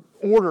your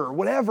order,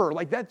 whatever.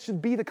 Like that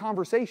should be the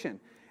conversation.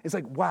 It's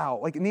like, wow.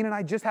 Like Nina and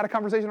I just had a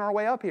conversation on our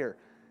way up here.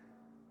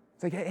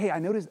 It's like, hey, I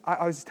noticed,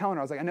 I was telling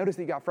her, I was like, I noticed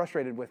that you got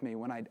frustrated with me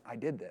when I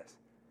did this.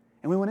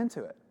 And we went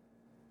into it.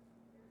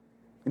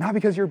 Not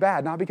because you're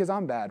bad, not because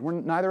I'm bad.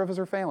 Neither of us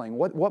are failing.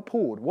 What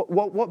pulled?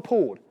 What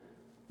pulled?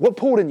 What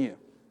pulled in you?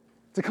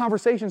 It's a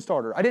conversation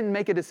starter. I didn't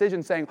make a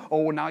decision saying,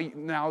 oh,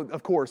 now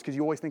of course, because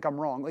you always think I'm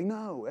wrong. Like,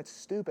 no, that's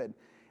stupid.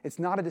 It's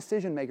not a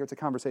decision maker. It's a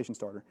conversation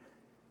starter.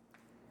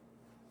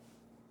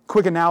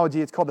 Quick analogy,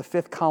 it's called the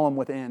fifth column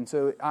within.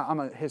 So I'm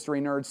a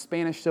history nerd.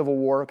 Spanish Civil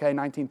War, okay,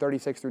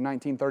 1936 through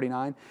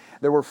 1939.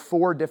 There were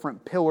 4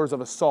 different pillars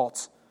of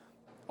assaults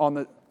on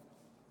the,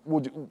 we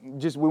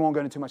won't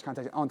go into too much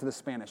context, onto the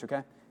Spanish,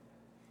 okay?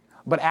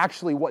 But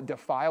actually what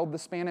defiled the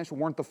Spanish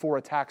weren't the 4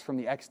 attacks from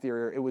the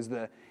exterior, it was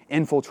the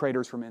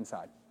infiltrators from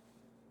inside.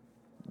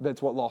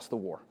 That's what lost the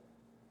war.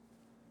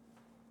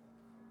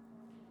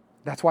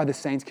 That's why the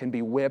saints can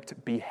be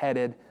whipped,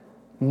 beheaded,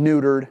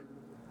 neutered.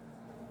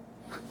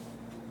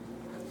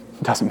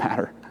 Doesn't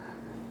matter.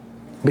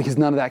 Because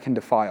none of that can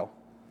defile.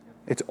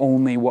 It's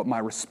only what my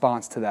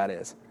response to that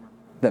is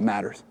that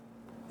matters.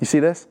 You see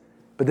this?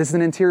 But this is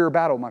an interior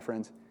battle, my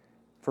friends.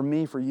 For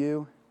me, for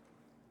you.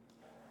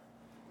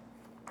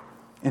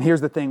 And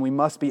here's the thing, we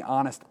must be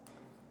honest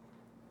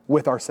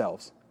with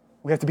ourselves.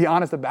 We have to be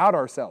honest about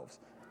ourselves.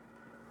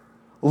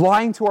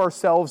 Lying to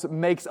ourselves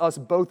makes us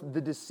both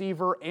the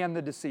deceiver and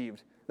the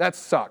deceived. That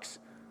sucks.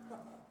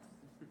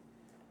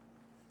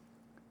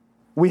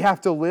 We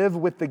have to live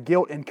with the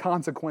guilt and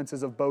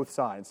consequences of both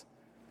sides.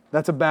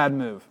 That's a bad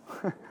move.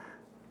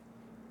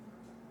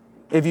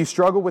 If you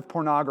struggle with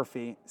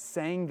pornography,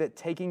 saying that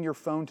taking your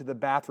phone to the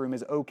bathroom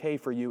is okay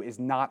for you is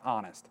not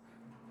honest.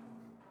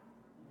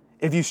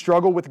 If you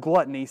struggle with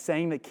gluttony,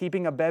 saying that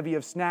keeping a bevy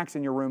of snacks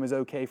in your room is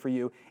okay for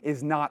you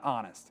is not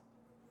honest.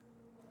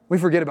 We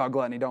forget about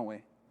gluttony, don't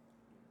we?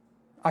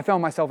 I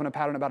found myself in a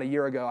pattern about a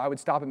year ago. I would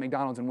stop at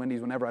McDonald's and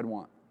Wendy's whenever I'd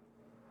want.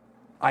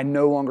 I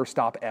no longer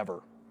stop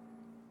ever.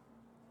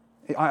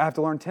 I have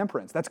to learn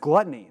temperance. That's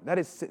gluttony.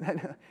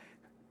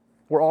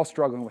 We're all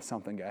struggling with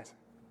something, guys.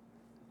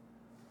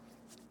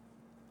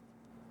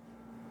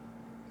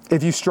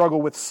 If you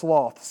struggle with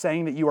sloth,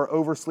 saying that you are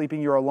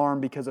oversleeping your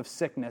alarm because of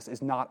sickness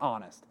is not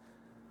honest.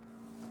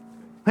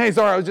 Hey,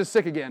 sorry, I was just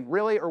sick again.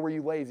 Really? Or were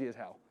you lazy as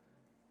hell?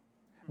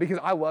 Because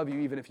I love you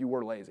even if you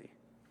were lazy.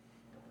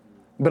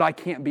 But I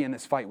can't be in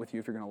this fight with you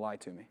if you're going to lie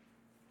to me.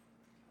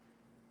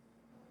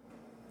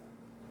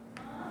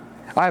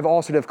 I have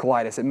ulcerative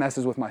colitis. It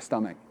messes with my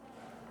stomach.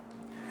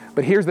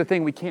 But here's the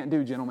thing we can't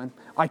do, gentlemen.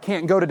 I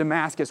can't go to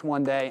Damascus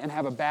one day and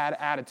have a bad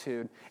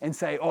attitude and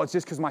say, oh, it's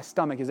just because my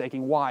stomach is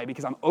aching. Why?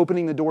 Because I'm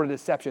opening the door to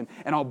deception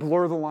and I'll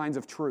blur the lines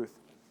of truth.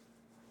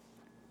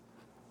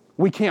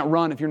 We can't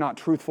run if you're not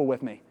truthful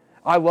with me.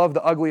 I love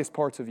the ugliest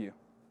parts of you.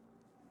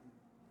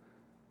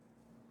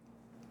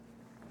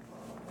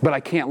 But I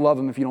can't love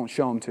them if you don't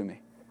show them to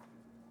me.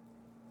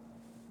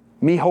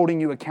 Me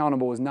holding you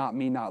accountable is not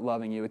me not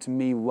loving you. It's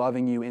me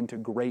loving you into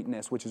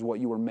greatness, which is what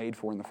you were made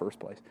for in the first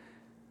place.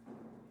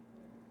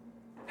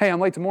 Hey, I'm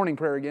late to morning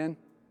prayer again.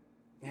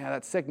 Yeah,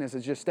 that sickness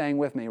is just staying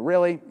with me.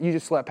 Really? You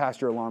just slept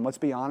past your alarm. Let's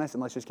be honest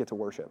and let's just get to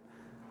worship.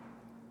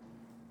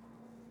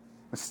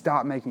 Let's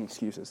stop making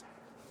excuses.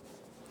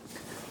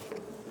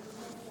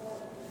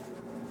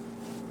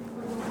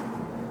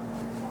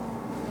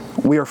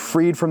 We are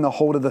freed from the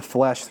hold of the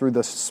flesh through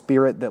the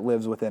Spirit that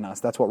lives within us.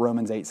 That's what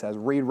Romans 8 says.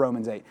 Read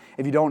Romans 8.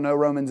 If you don't know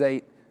Romans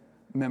 8,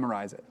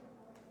 memorize it.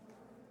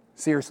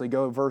 Seriously,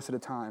 go a verse at a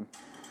time.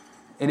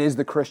 It is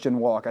the Christian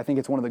walk. I think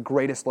it's one of the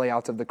greatest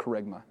layouts of the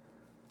Kerygma.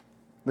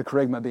 The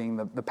Kerygma being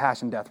the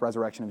passion, death,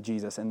 resurrection of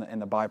Jesus and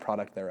the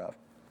byproduct thereof,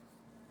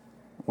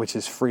 which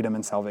is freedom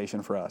and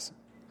salvation for us,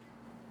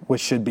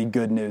 which should be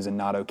good news and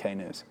not okay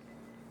news.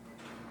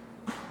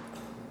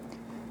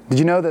 Did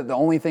you know that the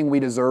only thing we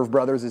deserve,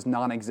 brothers, is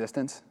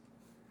non-existence?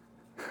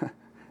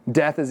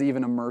 Death is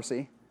even a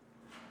mercy.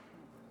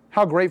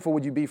 How grateful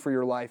would you be for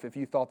your life if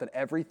you thought that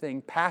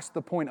everything past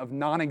the point of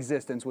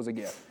non-existence was a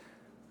gift?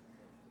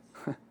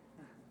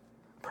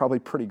 Probably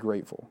pretty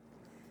grateful.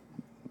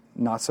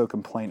 Not so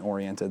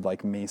complaint-oriented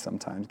like me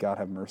sometimes. God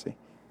have mercy.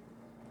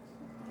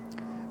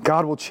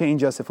 God will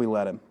change us if we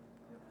let Him.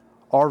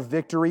 Our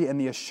victory and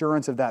the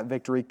assurance of that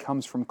victory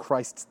comes from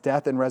Christ's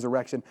death and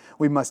resurrection.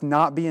 We must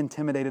not be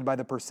intimidated by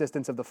the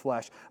persistence of the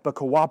flesh, but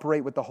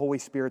cooperate with the Holy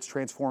Spirit's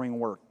transforming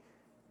work.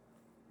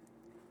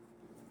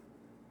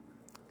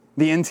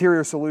 The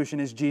interior solution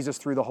is Jesus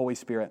through the Holy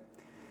Spirit.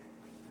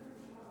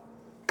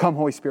 Come,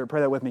 Holy Spirit.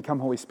 Pray that with me. Come,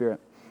 Holy Spirit.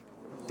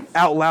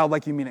 Out loud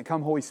like you mean it.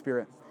 Come, Holy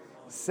Spirit.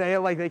 Say it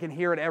like they can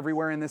hear it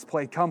everywhere in this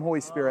place. Come,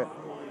 Holy Spirit.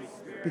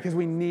 Because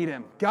we need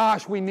Him.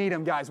 Gosh, we need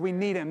Him, guys. We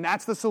need Him.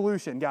 That's the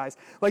solution, guys.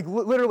 Like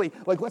literally,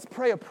 let's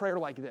pray a prayer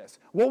like this.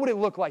 What would it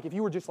look like if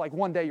you were just like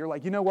one day, you're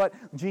like, you know what,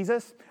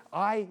 Jesus,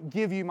 I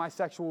give you my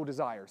sexual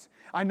desires.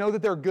 I know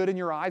that they're good in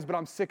your eyes, but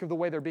I'm sick of the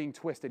way they're being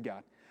twisted,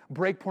 God.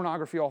 Break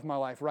pornography off my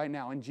life right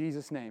now in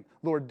Jesus' name.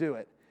 Lord, do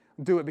it.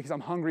 Do it because I'm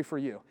hungry for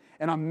you.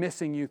 And I'm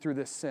missing you through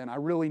this sin. I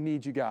really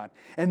need you, God.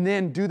 And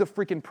then do the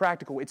freaking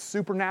practical. It's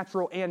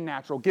supernatural and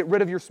natural. Get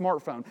rid of your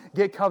smartphone.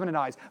 Get Covenant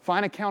Eyes.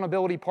 Find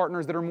accountability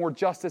partners that are more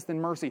justice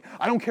than mercy.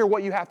 I don't care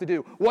what you have to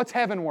do. What's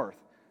heaven worth?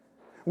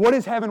 What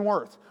is heaven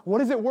worth? What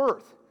is it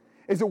worth?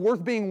 Is it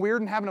worth being weird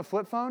and having a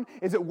flip phone?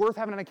 Is it worth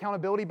having an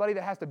accountability buddy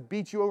that has to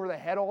beat you over the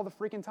head all the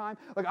freaking time?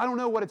 Like, I don't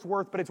know what it's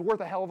worth, but it's worth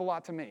a hell of a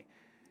lot to me.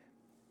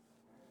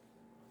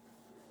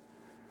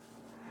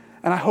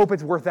 And I hope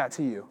it's worth that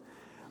to you.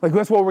 Like,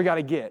 that's what we got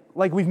to get.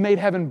 Like, we've made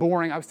heaven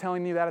boring. I was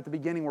telling you that at the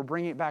beginning. We're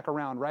bringing it back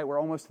around, right? We're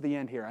almost to the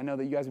end here. I know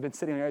that you guys have been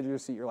sitting on the edge of your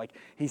seat. You're like,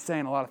 he's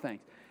saying a lot of things.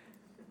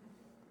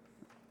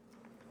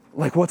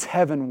 Like, what's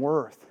heaven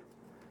worth?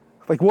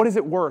 Like, what is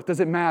it worth? Does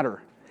it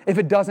matter? If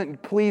it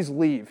doesn't, please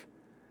leave.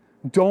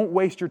 Don't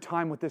waste your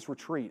time with this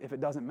retreat. If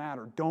it doesn't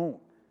matter, don't.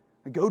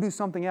 Go do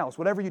something else.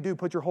 Whatever you do,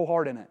 put your whole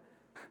heart in it.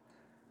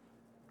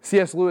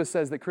 C.S. Lewis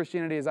says that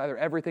Christianity is either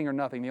everything or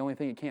nothing. The only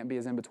thing it can't be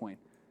is in between.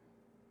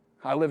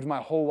 I lived my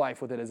whole life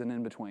with it as an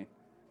in-between.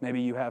 Maybe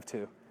you have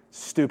too.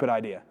 Stupid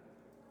idea.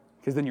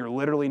 Because then you're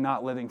literally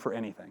not living for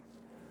anything.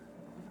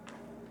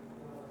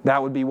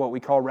 That would be what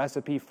we call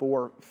recipe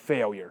for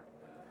failure.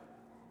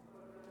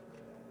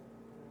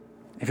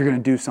 If you're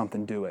going to do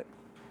something, do it.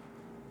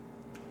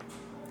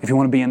 If you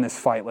want to be in this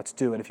fight, let's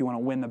do it. If you want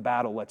to win the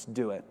battle, let's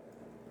do it.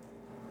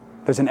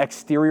 There's an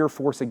exterior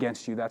force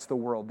against you. That's the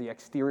world. The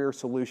exterior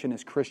solution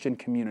is Christian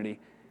community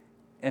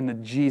and the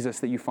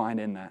Jesus that you find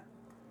in that.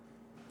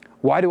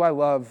 Why do I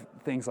love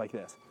things like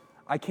this?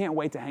 I can't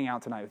wait to hang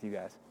out tonight with you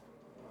guys.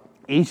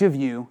 Each of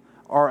you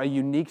are a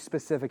unique,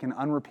 specific, and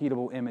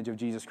unrepeatable image of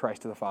Jesus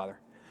Christ to the Father.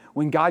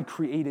 When God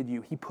created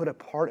you, He put a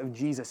part of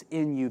Jesus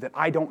in you that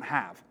I don't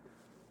have,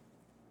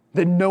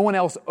 that no one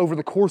else over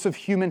the course of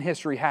human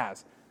history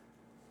has.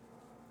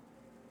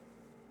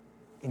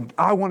 And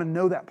I want to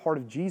know that part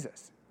of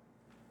Jesus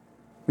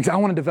because I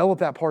want to develop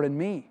that part in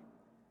me.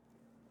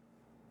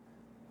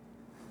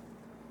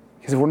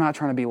 Because if we're not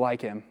trying to be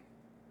like Him,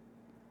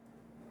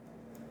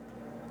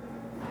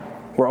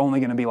 we're only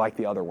going to be like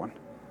the other one.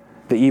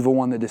 The evil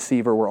one, the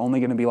deceiver. We're only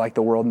going to be like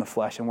the world and the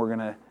flesh, and we're going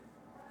to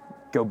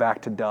go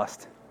back to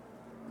dust,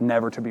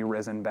 never to be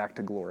risen back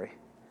to glory.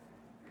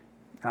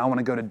 And I want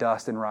to go to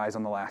dust and rise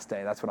on the last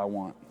day. That's what I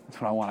want.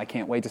 That's what I want. I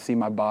can't wait to see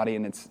my body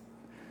in its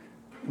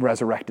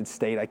resurrected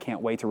state. I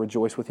can't wait to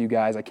rejoice with you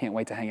guys. I can't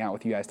wait to hang out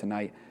with you guys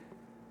tonight.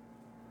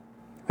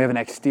 We have an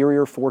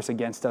exterior force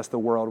against us, the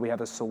world. We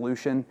have a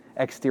solution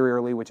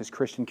exteriorly, which is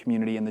Christian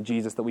community and the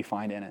Jesus that we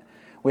find in it.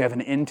 We have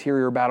an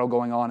interior battle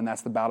going on, and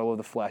that's the battle of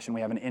the flesh. And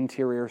we have an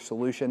interior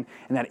solution,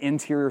 and that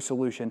interior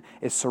solution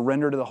is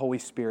surrender to the Holy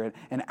Spirit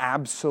and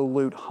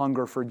absolute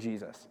hunger for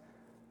Jesus.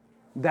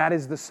 That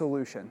is the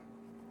solution.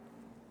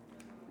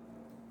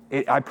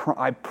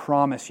 I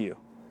promise you,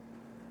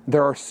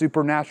 there are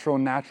supernatural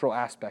and natural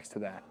aspects to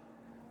that.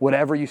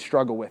 Whatever you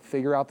struggle with,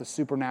 figure out the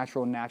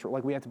supernatural and natural.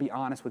 Like, we have to be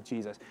honest with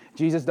Jesus.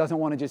 Jesus doesn't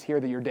want to just hear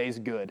that your day's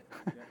good.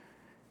 Yeah.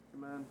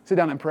 Amen. Sit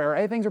down in prayer.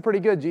 Hey, things are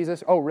pretty good,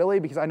 Jesus. Oh, really?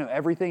 Because I know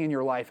everything in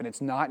your life and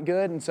it's not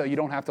good, and so you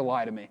don't have to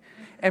lie to me.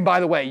 And by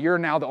the way, you're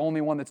now the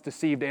only one that's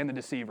deceived and the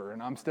deceiver,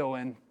 and I'm still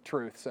in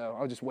truth, so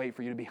I'll just wait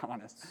for you to be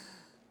honest.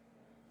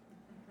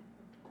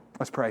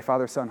 Let's pray.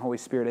 Father, Son, Holy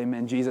Spirit,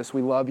 amen. Jesus,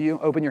 we love you.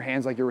 Open your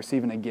hands like you're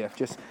receiving a gift.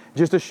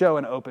 Just to show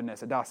an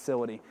openness, a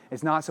docility.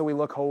 It's not so we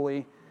look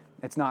holy.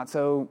 It's not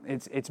so,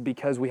 it's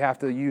because we have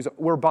to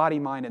we're body,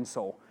 mind, and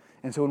soul.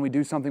 And so when we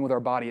do something with our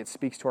body, it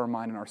speaks to our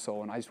mind and our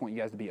soul. And I just want you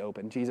guys to be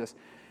open. Jesus,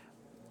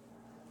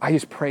 I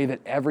just pray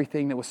that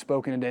everything that was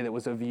spoken today that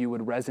was of you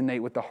would resonate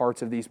with the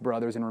hearts of these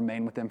brothers and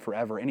remain with them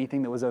forever.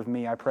 Anything that was of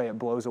me, I pray it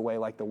blows away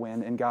like the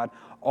wind. And God,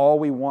 all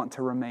we want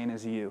to remain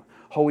is you.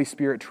 Holy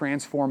Spirit,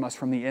 transform us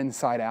from the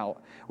inside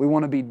out. We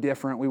want to be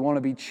different. We want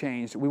to be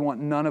changed. We want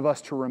none of us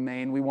to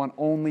remain. We want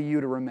only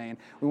you to remain.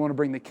 We want to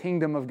bring the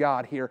kingdom of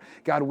God here.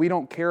 God, we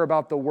don't care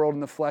about the world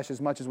and the flesh as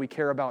much as we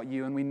care about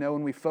you. And we know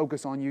when we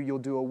focus on you, you'll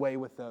do away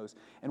with those.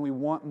 And we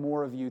want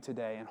more of you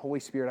today. And Holy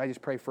Spirit, I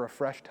just pray for a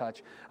fresh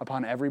touch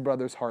upon every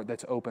brother's heart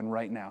that's open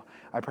right now.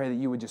 I pray that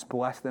you would just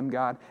bless them,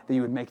 God, that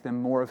you would make them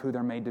more of who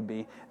they're made to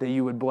be, that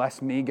you would bless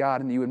me,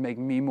 God, and that you would make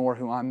me more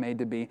who I'm made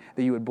to be,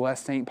 that you would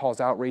bless St. Paul's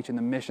Outreach and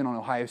the mission on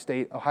Ohio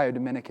State, Ohio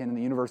Dominican, and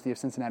the University of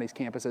Cincinnati's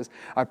campuses.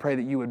 I pray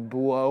that you would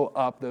blow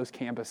up those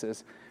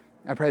campuses.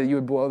 I pray that you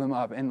would blow them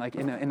up in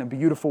a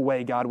beautiful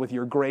way, God, with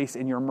your grace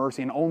and your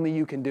mercy, and only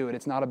you can do it.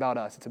 It's not about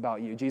us. It's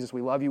about you. Jesus,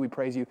 we love you. We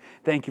praise you.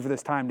 Thank you for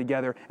this time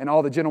together. And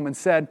all the gentlemen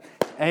said,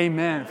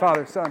 amen.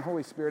 Father, Son,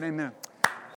 Holy Spirit, amen.